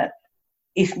horses that,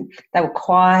 if they were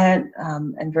quiet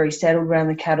and very settled around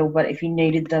the cattle, but if you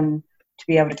needed them to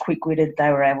be able to quick-witted, they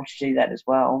were able to do that as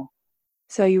well.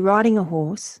 So you're riding a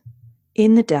horse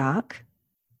in the dark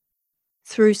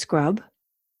through scrub.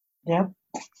 Yep.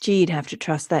 Gee, you'd have to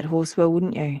trust that horse well,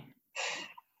 wouldn't you?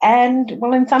 And,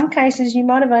 well, in some cases you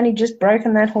might have only just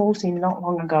broken that horse in not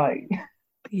long ago.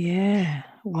 Yeah.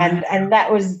 Wow. And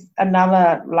that was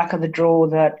another luck of the draw,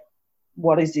 that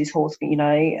what is this horse,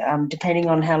 depending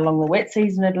on how long the wet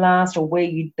season had lasted or where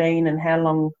you'd been and how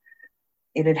long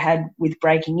it had had with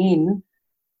breaking in,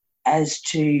 as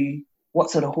to what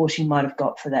sort of horse you might have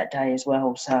got for that day as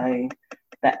well. So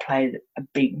that played a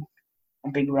big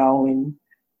role in,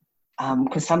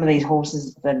 because some of these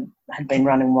horses that had been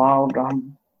running wild,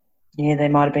 they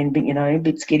might have been a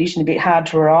bit skittish and a bit hard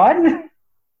to ride.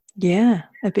 Yeah,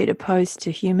 a bit opposed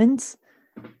to humans.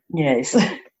 Yes.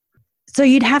 So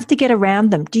you'd have to get around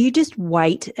them. Do you just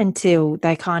wait until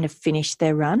they kind of finish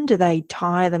their run? Do they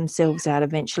tire themselves out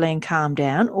eventually and calm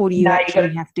down, or do you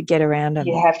actually have to get around them?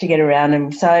 You have to get around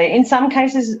them. So in some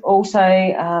cases also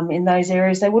in those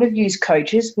areas they would have used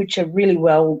coaches, which are really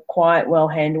quiet,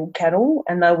 well-handled cattle,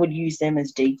 and they would use them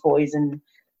as decoys and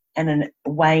a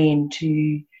way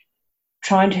into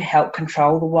trying to help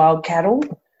control the wild cattle.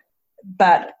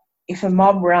 But if a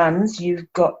mob runs,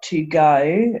 you've got to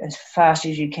go as fast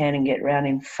as you can and get around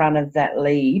in front of that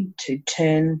lead to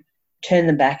turn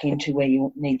them back into where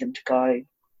you need them to go.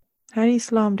 How do you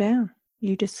slow them down?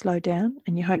 You just slow down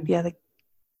and you hope the other...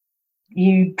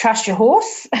 You trust your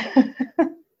horse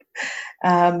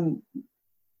and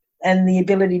the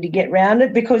ability to get round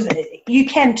it, because you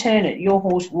can turn it. Your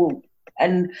horse will.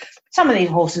 And some of these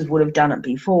horses would have done it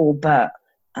before, but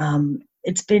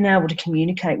it's been able to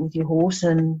communicate with your horse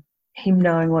and him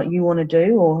knowing what you want to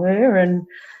do, or her,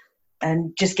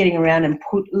 and just getting around and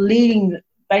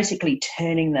basically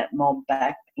turning that mob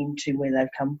back into where they've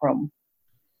come from.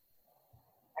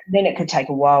 And then it could take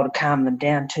a while to calm them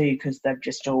down too, because they've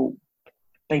just all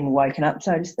been woken up,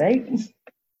 so to speak.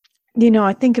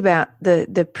 I think about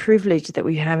the privilege that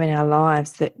we have in our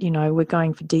lives, that, we're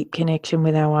going for deep connection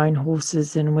with our own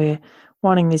horses, and we're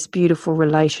wanting this beautiful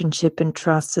relationship and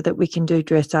trust so that we can do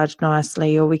dressage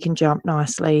nicely or we can jump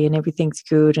nicely and everything's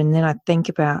good. And then I think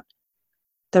about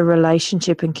the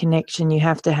relationship and connection you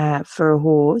have to have for a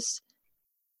horse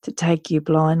to take you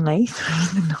blindly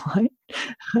through the night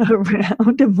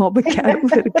around a mob of cattle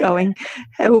that are going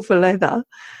hell for leather.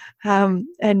 And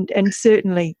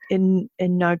certainly in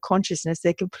no consciousness,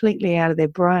 they're completely out of their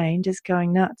brain, just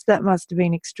going nuts. That must have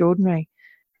been extraordinary.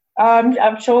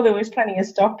 I'm sure there was plenty of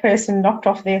stock person knocked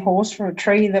off their horse from a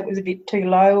tree that was a bit too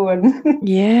low, and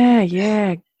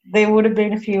yeah, there would have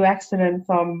been a few accidents,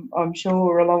 I'm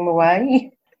sure, along the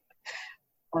way.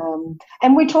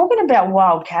 And we're talking about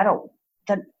wild cattle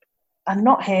that are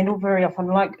not handled very often.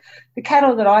 Like the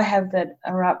cattle that I have that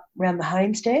are up around the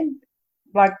homestead,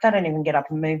 like they don't even get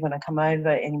up and move when I come over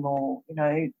anymore,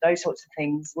 those sorts of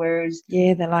things. Whereas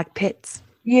they're like pets.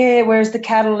 Yeah, whereas the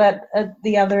cattle at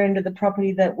the other end of the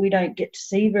property that we don't get to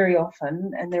see very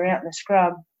often, and they're out in the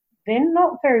scrub, they're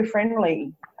not very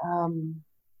friendly,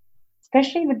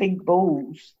 especially the big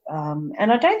bulls.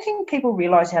 And I don't think people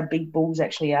realise how big bulls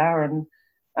actually are, and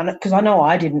because I know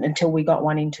I didn't until we got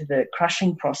one into the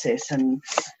crushing process, and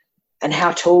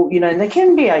how tall, they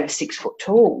can be over 6 foot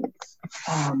tall.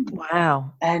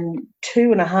 Wow. And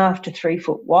 2.5 to 3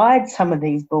 foot wide, some of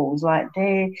these bulls. Like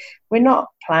we're not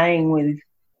playing with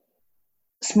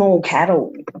small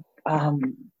cattle.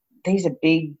 These are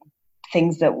big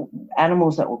things,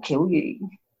 animals that will kill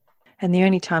you. And the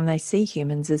only time they see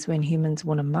humans is when humans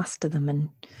want to muster them and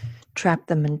trap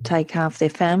them and take half their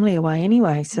family away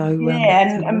anyway. So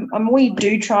and we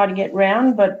do try to get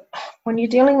round, but when you're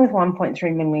dealing with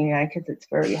 1.3 million acres, it's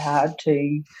very hard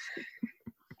to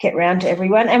get round to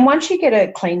everyone. And once you get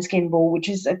a clean skin bull, which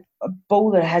is a bull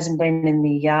that hasn't been in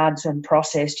the yards and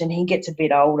processed, and he gets a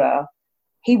bit older,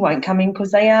 he won't come in because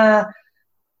they are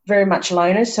very much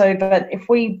loners. So, but if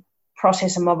we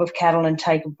process a mob of cattle and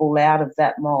take a bull out of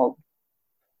that mob,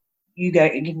 you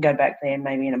can go back there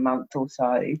maybe in a month or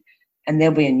so, and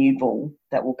there'll be a new bull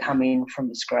that will come in from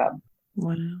the scrub.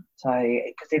 Wow. So,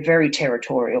 because they're very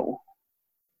territorial.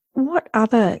 What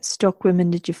other stock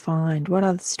women did you find? What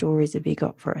other stories have you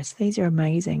got for us? These are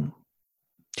amazing.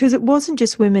 Because it wasn't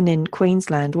just women in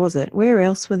Queensland, was it? Where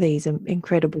else were these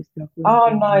incredible stock women? Oh,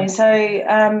 no. So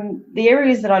the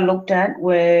areas that I looked at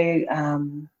were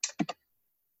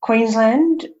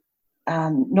Queensland,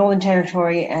 Northern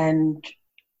Territory, and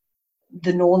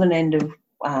the northern end of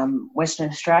Western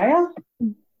Australia.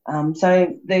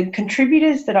 So the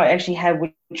contributors that I actually had,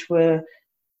 which were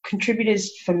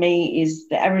contributors for me, is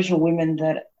the Aboriginal women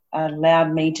that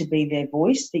allowed me to be their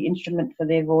voice, the instrument for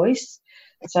their voice.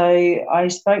 So I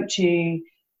spoke to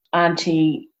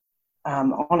Auntie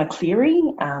Honor Cleary,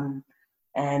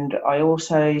 and I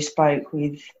also spoke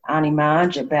with Auntie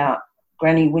Marge about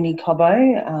Granny Winnie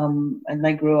Cobbo, and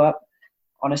they grew up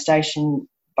on a station.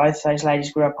 Both those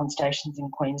ladies grew up on stations in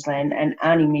Queensland, and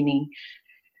Auntie Minnie,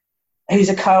 who's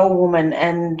a coal woman,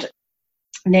 and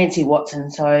Nancy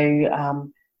Watson. So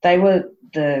they were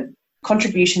the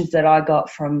contributions that I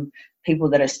got from people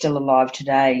that are still alive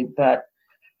today. But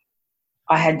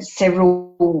I had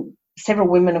several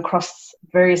women across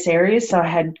various areas. So I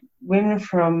had women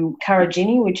from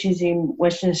Kurrajini, which is in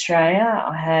Western Australia.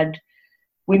 I had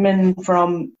women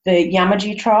from the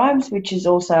Yamatji tribes, which is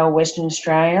also Western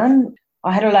Australian.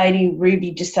 I had a lady,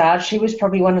 Ruby Desage. She was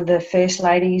probably one of the first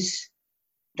ladies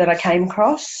that I came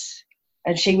across,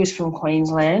 and she was from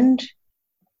Queensland.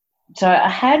 So I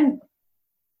had,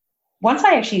 once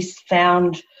I actually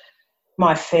found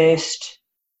my first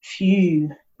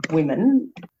few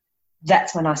women,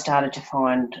 that's when I started to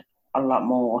find a lot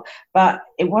more. But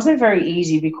it wasn't very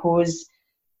easy because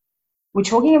we're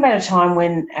talking about a time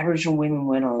when Aboriginal women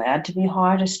weren't allowed to be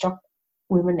hired as stock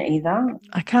women either.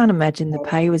 I can't imagine the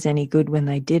pay was any good when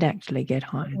they did actually get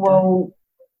hired. Well,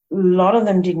 a lot of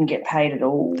them didn't get paid at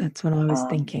all. That's what I was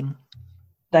thinking.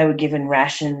 They were given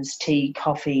rations, tea,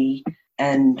 coffee,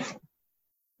 and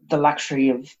the luxury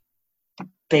of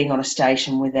being on a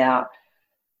station without,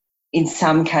 in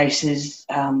some cases,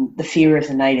 the fear of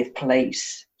the native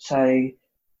police. So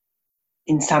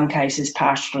in some cases,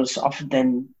 pastoralists offered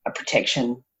them a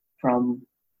protection from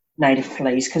native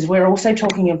police, because we're also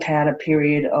talking about a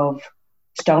period of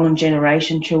stolen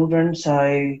generation children,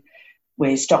 so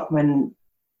where stockmen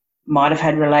might have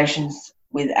had relations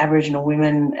with Aboriginal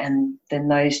women, and then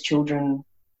those children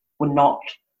were not,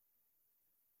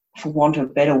 for want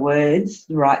of better words,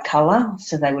 the right colour,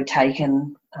 so they were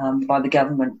taken by the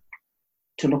government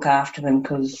to look after them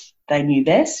because they knew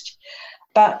best.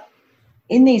 But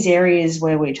in these areas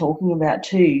where we're talking about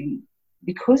too,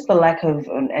 because the lack of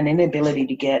an inability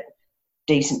to get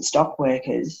decent stock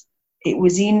workers, it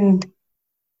was in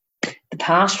the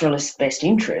pastoralist's best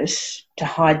interest to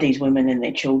hide these women and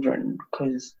their children,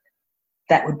 because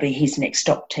that would be his next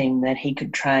stock team that he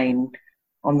could train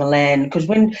on the land. Because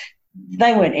when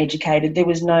they weren't educated, there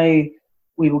was no,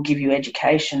 we will give you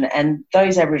education. And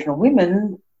those Aboriginal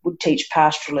women would teach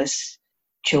pastoralist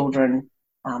children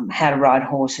how to ride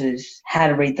horses, how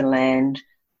to read the land.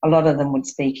 A lot of them would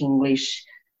speak English.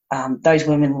 Those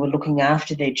women were looking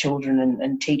after their children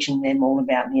and teaching them all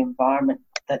about the environment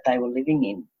that they were living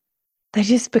in. They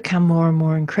just become more and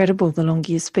more incredible the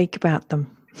longer you speak about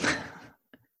them.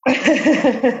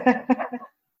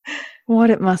 What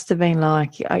it must have been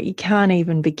like. You can't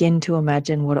even begin to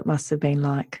imagine what it must have been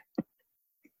like.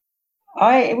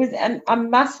 I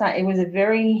must say, it was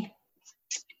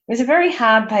a very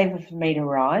hard paper for me to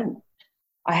write.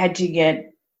 I had to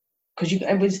get, because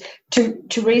it was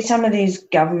to read some of these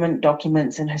government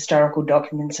documents and historical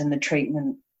documents, and the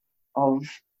treatment of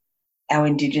our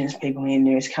Indigenous people in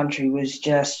this country was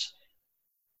just,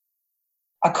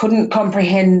 I couldn't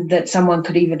comprehend that someone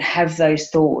could even have those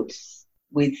thoughts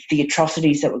with the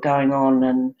atrocities that were going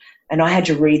on, and I had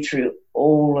to read through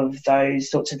all of those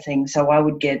sorts of things. So I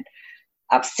would get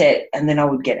upset and then I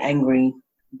would get angry,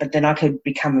 but then I could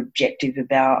become objective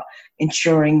about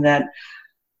ensuring that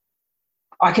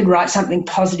I could write something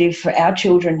positive for our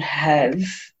children to have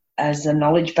as a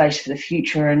knowledge base for the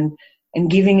future, and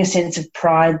giving a sense of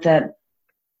pride that,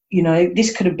 you know,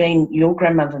 this could have been your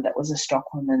grandmother that was a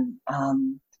stockwoman,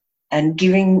 and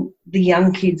giving the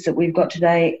young kids that we've got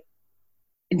today,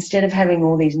 instead of having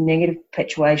all these negative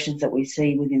perpetuations that we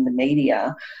see within the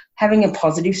media, having a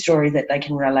positive story that they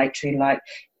can relate to, like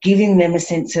giving them a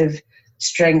sense of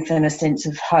strength and a sense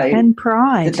of hope and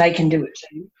pride that they can do it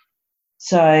too.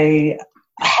 So I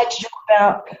had to talk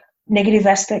about negative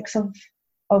aspects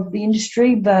of the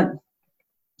industry, but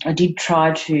I did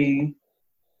try to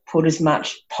put as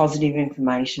much positive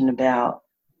information about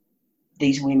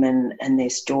these women and their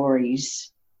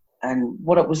stories and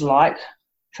what it was like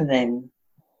for them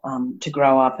to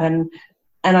grow up. And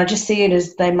I just see it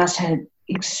as they must have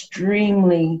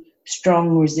extremely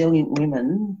strong, resilient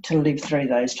women to live through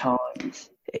those times.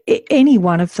 Any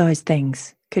one of those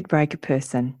things could break a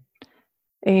person.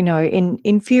 You know,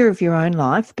 in fear of your own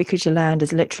life, because your land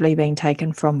is literally being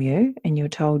taken from you and you're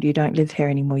told you don't live here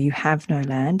anymore, you have no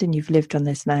land, and you've lived on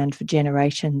this land for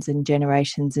generations and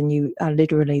generations, and you are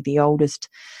literally the oldest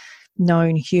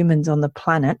known humans on the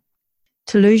planet,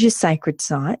 to lose your sacred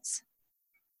sites.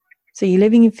 So you're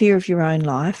living in fear of your own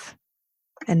life,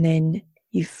 and then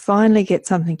you finally get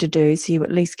something to do, so you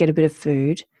at least get a bit of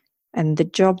food, and the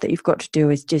job that you've got to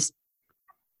do is just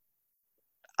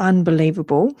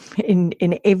unbelievable in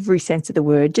every sense of the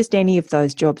word. Just any of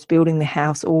those jobs, building the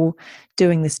house or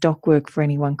doing the stock work for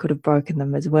anyone, could have broken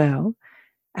them as well.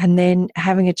 And then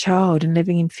having a child and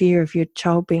living in fear of your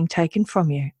child being taken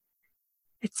from you.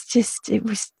 It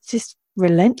was just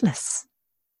relentless.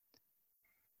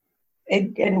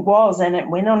 It was, and it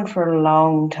went on for a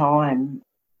long time,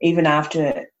 even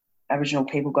after Aboriginal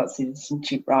people got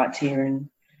citizenship rights here in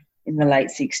the late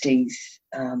 60s.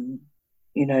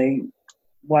 You know,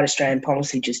 White Australian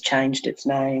Policy just changed its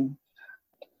name,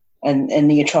 and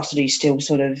the atrocities still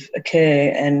sort of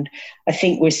occur. And I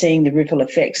think we're seeing the ripple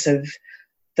effects of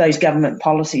those government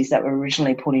policies that were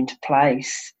originally put into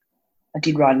place. I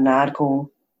did write an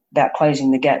article about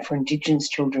closing the gap for Indigenous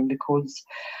children, because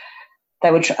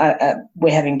they were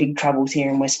we're having big troubles here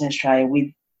in Western Australia with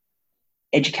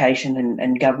education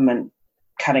and government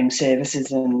cutting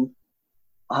services, and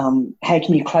how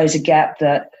can you close a gap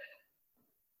that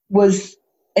was,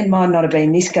 it might not have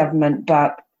been this government,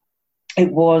 but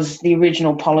it was, the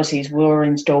original policies were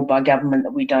installed by government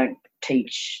that we don't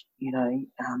teach, you know,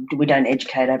 we don't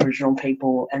educate Aboriginal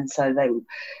people, and so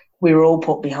we were all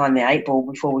put behind the 8 ball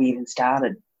before we even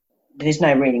started. There's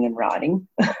no reading and writing.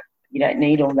 You don't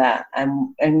need all that,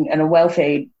 and a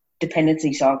welfare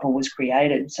dependency cycle was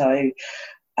created. So,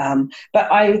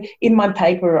 but in my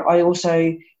paper,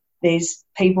 there's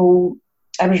people,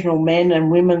 Aboriginal men and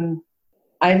women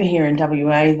over here in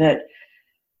WA, that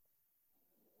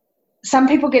some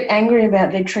people get angry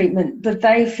about their treatment, but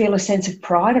they feel a sense of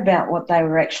pride about what they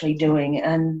were actually doing.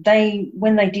 And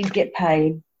when they did get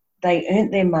paid, they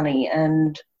earned their money.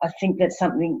 And I think that's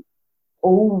something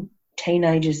all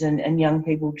teenagers and young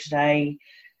people today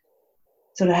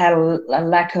sort of had a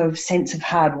lack of sense of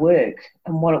hard work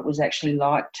and what it was actually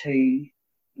like to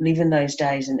live in those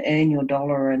days and earn your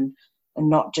dollar, and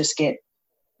not just get,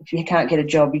 if you can't get a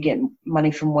job, you get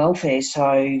money from welfare.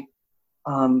 So,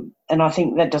 and I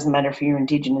think that doesn't matter if you're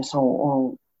Indigenous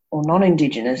or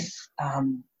non-Indigenous.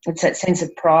 It's that sense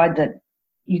of pride that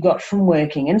you got from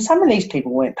working. And some of these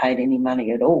people weren't paid any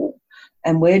money at all.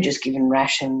 and we're just given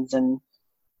rations and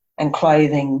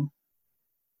clothing.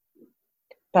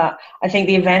 But I think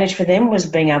the advantage for them was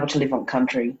being able to live on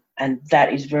country, and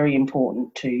that is very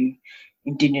important to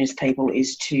Indigenous people,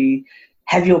 is to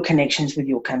have your connections with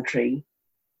your country.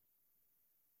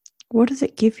 What does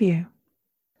it give you?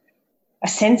 A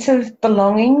sense of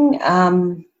belonging.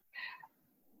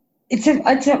 It's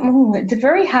a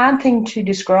very hard thing to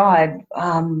describe.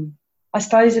 I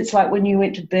suppose it's like when you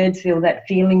went to Birdsville, that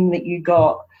feeling that you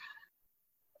got.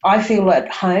 I feel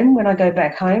at home when I go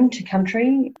back home to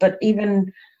country, but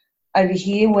even over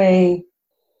here where I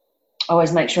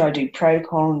always make sure I do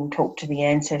protocol and talk to the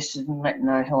ancestors and let them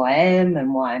know who I am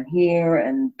and why I'm here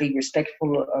and be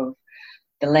respectful of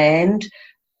the land.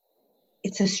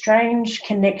 It's a strange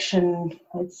connection.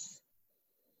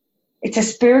 It's a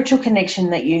spiritual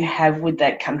connection that you have with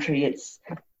that country. It's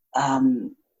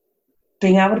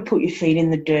being able to put your feet in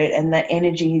the dirt and that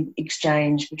energy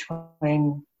exchange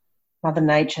between Mother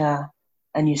Nature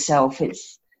and yourself. I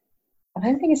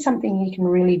don't think it's something you can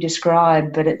really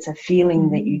describe, but it's a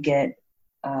feeling that you get.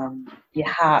 Your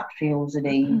heart feels at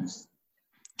ease.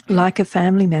 Like a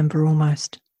family member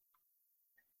almost.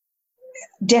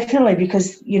 Definitely,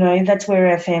 because, that's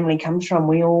where our family comes from.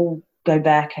 We all go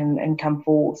back and come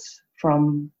forth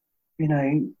from,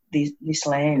 this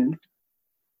land.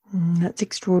 That's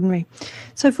extraordinary.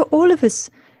 So for all of us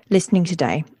listening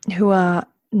today who are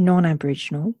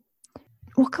non-Aboriginal,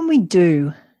 what can we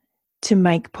do to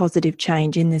make positive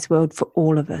change in this world for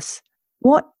all of us?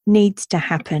 What needs to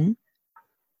happen?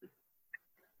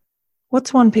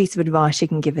 What's one piece of advice you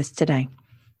can give us today?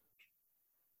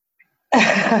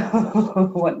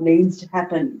 What needs to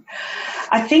happen?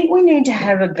 I think we need to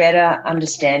have a better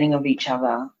understanding of each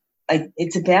other.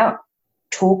 It's about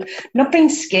not being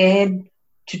scared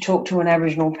to talk to an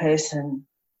Aboriginal person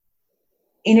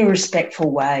in a respectful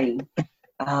way.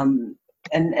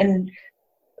 And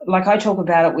like I talk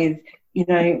about it with,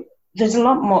 there's a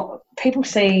lot more. People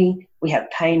see we have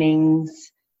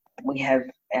paintings, we have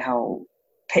our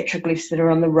petroglyphs that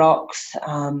are on the rocks,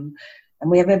 and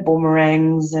we have our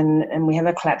boomerangs and we have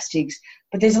our clapsticks,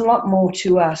 but there's a lot more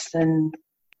to us than,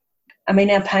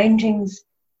 our paintings,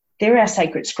 they're our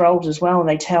sacred scrolls as well.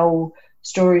 They tell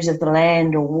stories of the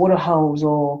land or water holes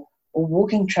or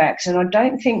walking tracks, and I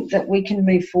don't think that we can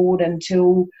move forward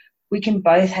until we can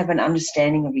both have an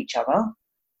understanding of each other,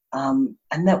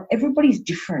 and that everybody's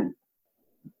different.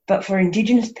 But for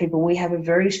Indigenous people, we have a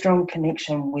very strong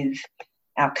connection with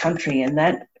our country, and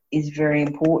that is very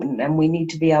important, and we need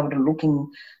to be able to look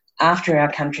after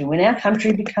our country. When our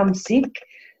country becomes sick,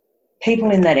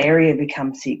 people in that area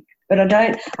become sick. But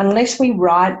unless we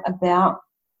write about,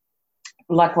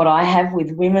 like what I have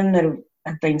with women that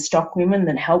have been stock women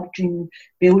that helped in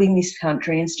building this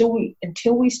country, and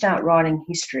until we start writing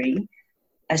history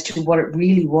as to what it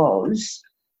really was,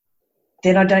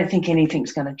 then I don't think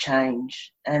anything's going to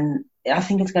change. And I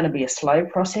think it's going to be a slow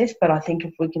process, but I think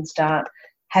if we can start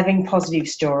having positive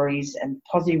stories and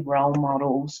positive role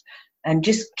models and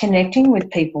just connecting with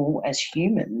people as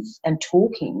humans and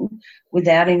talking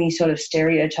without any sort of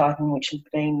stereotyping which has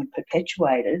been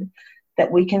perpetuated,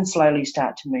 that we can slowly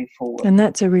start to move forward. And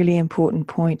that's a really important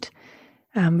point,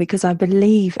 because I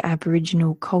believe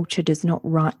Aboriginal culture does not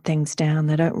write things down.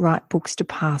 They don't write books to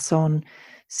pass on.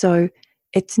 So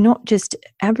it's not just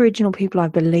Aboriginal people, I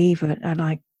believe, are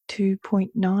like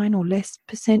 2.9 or less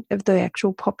 % of the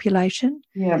actual population.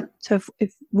 Yeah. So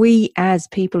if we as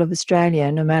people of Australia,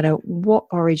 no matter what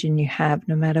origin you have,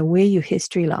 no matter where your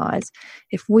history lies,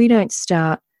 if we don't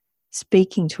start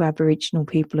speaking to Aboriginal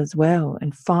people as well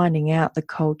and finding out the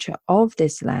culture of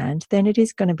this land, then it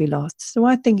is going to be lost. So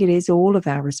I think it is all of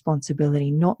our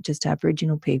responsibility, not just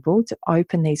Aboriginal people, to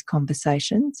open these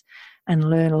conversations and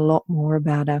learn a lot more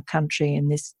about our country and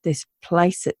this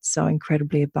place that's so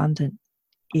incredibly abundant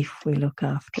if we look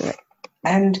after it.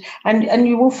 And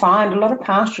you will find a lot of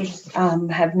pastoralists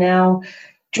have now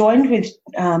joined with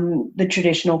the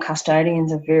traditional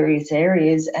custodians of various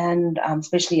areas, and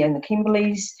especially in the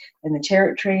Kimberleys, in the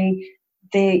Territory,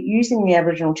 they're using the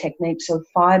Aboriginal techniques of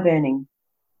fire burning,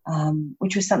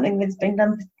 which was something that's been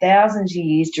done for thousands of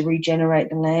years to regenerate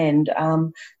the land.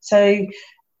 So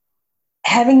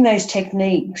having those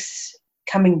techniques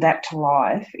coming back to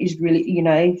life is really,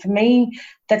 for me,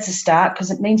 that's a start,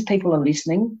 because it means people are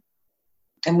listening.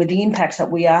 And with the impacts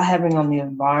that we are having on the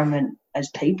environment as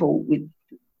people, with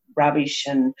rubbish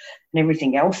and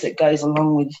everything else that goes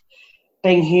along with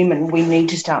being human, we need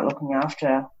to start looking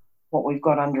after what we've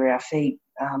got under our feet,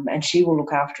 and she will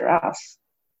look after us.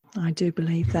 I do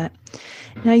believe that.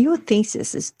 Now, your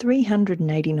thesis is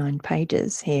 389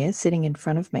 pages here, sitting in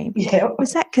front of me. Yeah.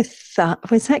 Was that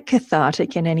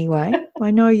cathartic in any way?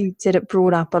 I know you said it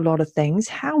brought up a lot of things.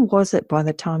 How was it by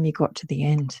the time you got to the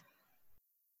end?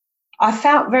 I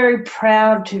felt very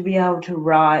proud to be able to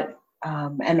write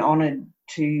and honoured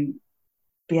to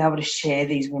be able to share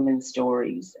these women's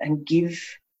stories and give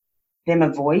them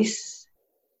a voice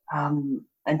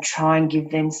and try and give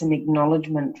them some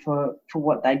acknowledgement for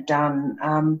what they'd done.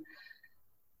 And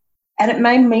it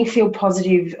made me feel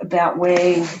positive about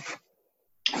where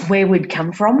we'd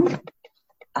come from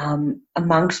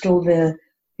amongst all the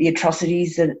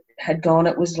atrocities that had gone.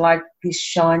 It was like this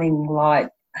shining light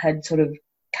had sort of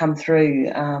come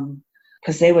through,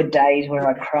 because there were days where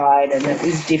I cried and it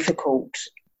was difficult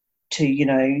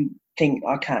to, think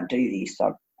I can't do this.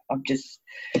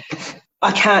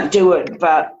 I can't do it,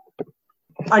 but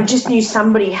I just knew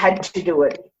somebody had to do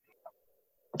it.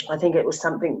 I think it was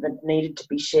something that needed to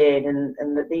be shared and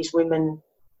that these women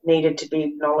needed to be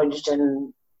acknowledged,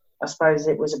 and I suppose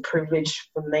it was a privilege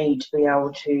for me to be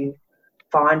able to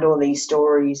find all these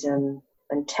stories and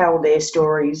tell their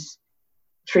stories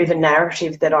through the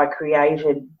narrative that I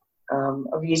created,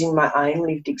 of using my own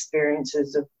lived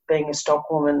experiences of being a stock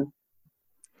woman.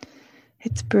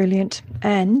 It's brilliant.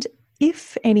 And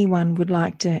if anyone would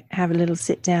like to have a little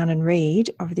sit down and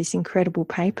read of this incredible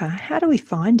paper, how do we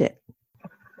find it?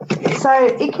 So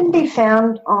it can be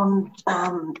found on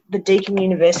the Deakin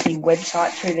University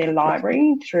website through their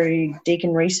library, through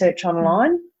Deakin Research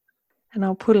Online. And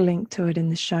I'll put a link to it in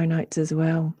the show notes as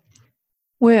well.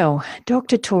 Well,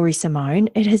 Dr. Tori Simone,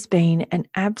 it has been an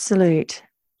absolute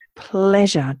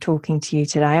pleasure talking to you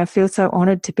today. I feel so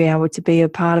honoured to be able to be a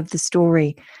part of the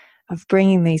story of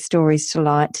bringing these stories to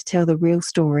light, to tell the real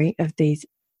story of these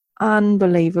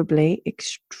unbelievably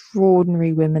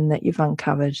extraordinary women that you've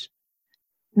uncovered.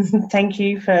 Thank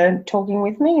you for talking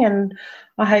with me, and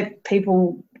I hope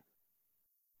people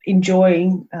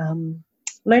enjoy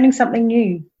learning something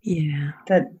new. Yeah.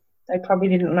 That they probably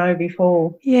didn't know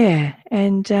before. Yeah,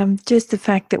 and just the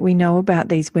fact that we know about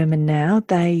these women now,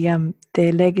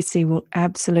 their legacy will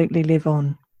absolutely live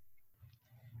on.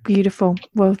 Beautiful.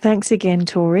 Well, thanks again,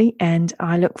 Tori, and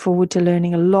I look forward to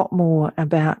learning a lot more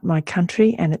about my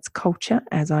country and its culture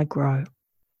as I grow.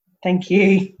 Thank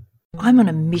you. I'm on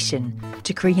a mission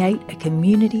to create a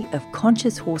community of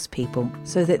conscious horse people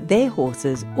so that their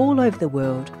horses all over the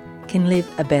world can live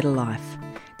a better life.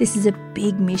 This is a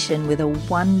big mission with a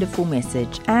wonderful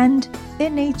message, and it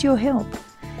needs your help.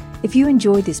 If you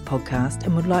enjoy this podcast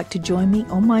and would like to join me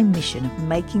on my mission of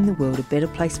making the world a better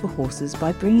place for horses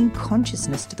by bringing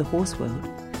consciousness to the horse world,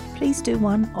 please do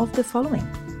one of the following.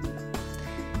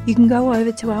 You can go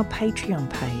over to our Patreon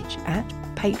page at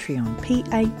Patreon,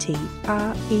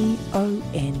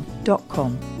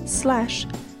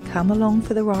 patreon.com/Come Along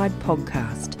for the Ride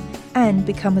podcast, and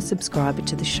become a subscriber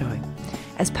to the show.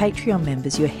 As Patreon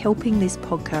members, you're helping this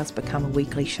podcast become a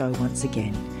weekly show once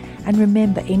again. And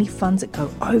remember, any funds that go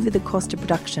over the cost of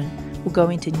production will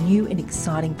go into new and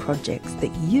exciting projects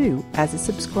that you, as a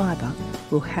subscriber,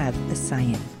 will have a say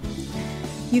in.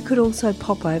 You could also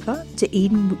pop over to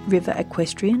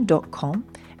EdenRiverEquestrian.com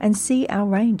and see our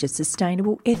range of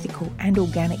sustainable, ethical and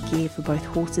organic gear for both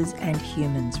horses and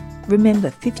humans.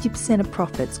 Remember, 50% of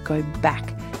profits go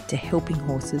back to helping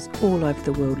horses all over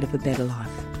the world live a better life.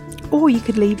 Or you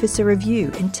could leave us a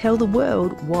review and tell the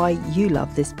world why you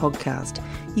love this podcast.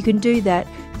 You can do that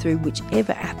through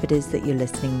whichever app it is that you're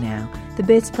listening now. The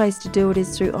best place to do it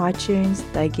is through iTunes.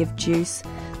 They give juice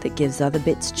that gives other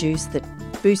bits juice that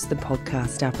boosts the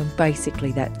podcast up, and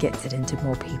basically that gets it into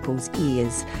more people's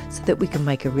ears so that we can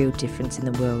make a real difference in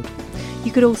the world.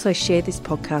 You could also share this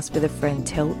podcast with a friend,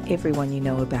 tell everyone you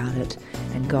know about it,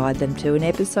 and guide them to an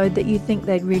episode that you think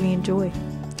they'd really enjoy.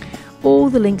 All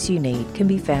the links you need can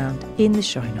be found in the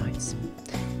show notes.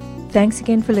 Thanks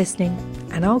again for listening,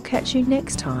 and I'll catch you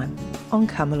next time on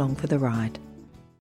Come Along for the Ride.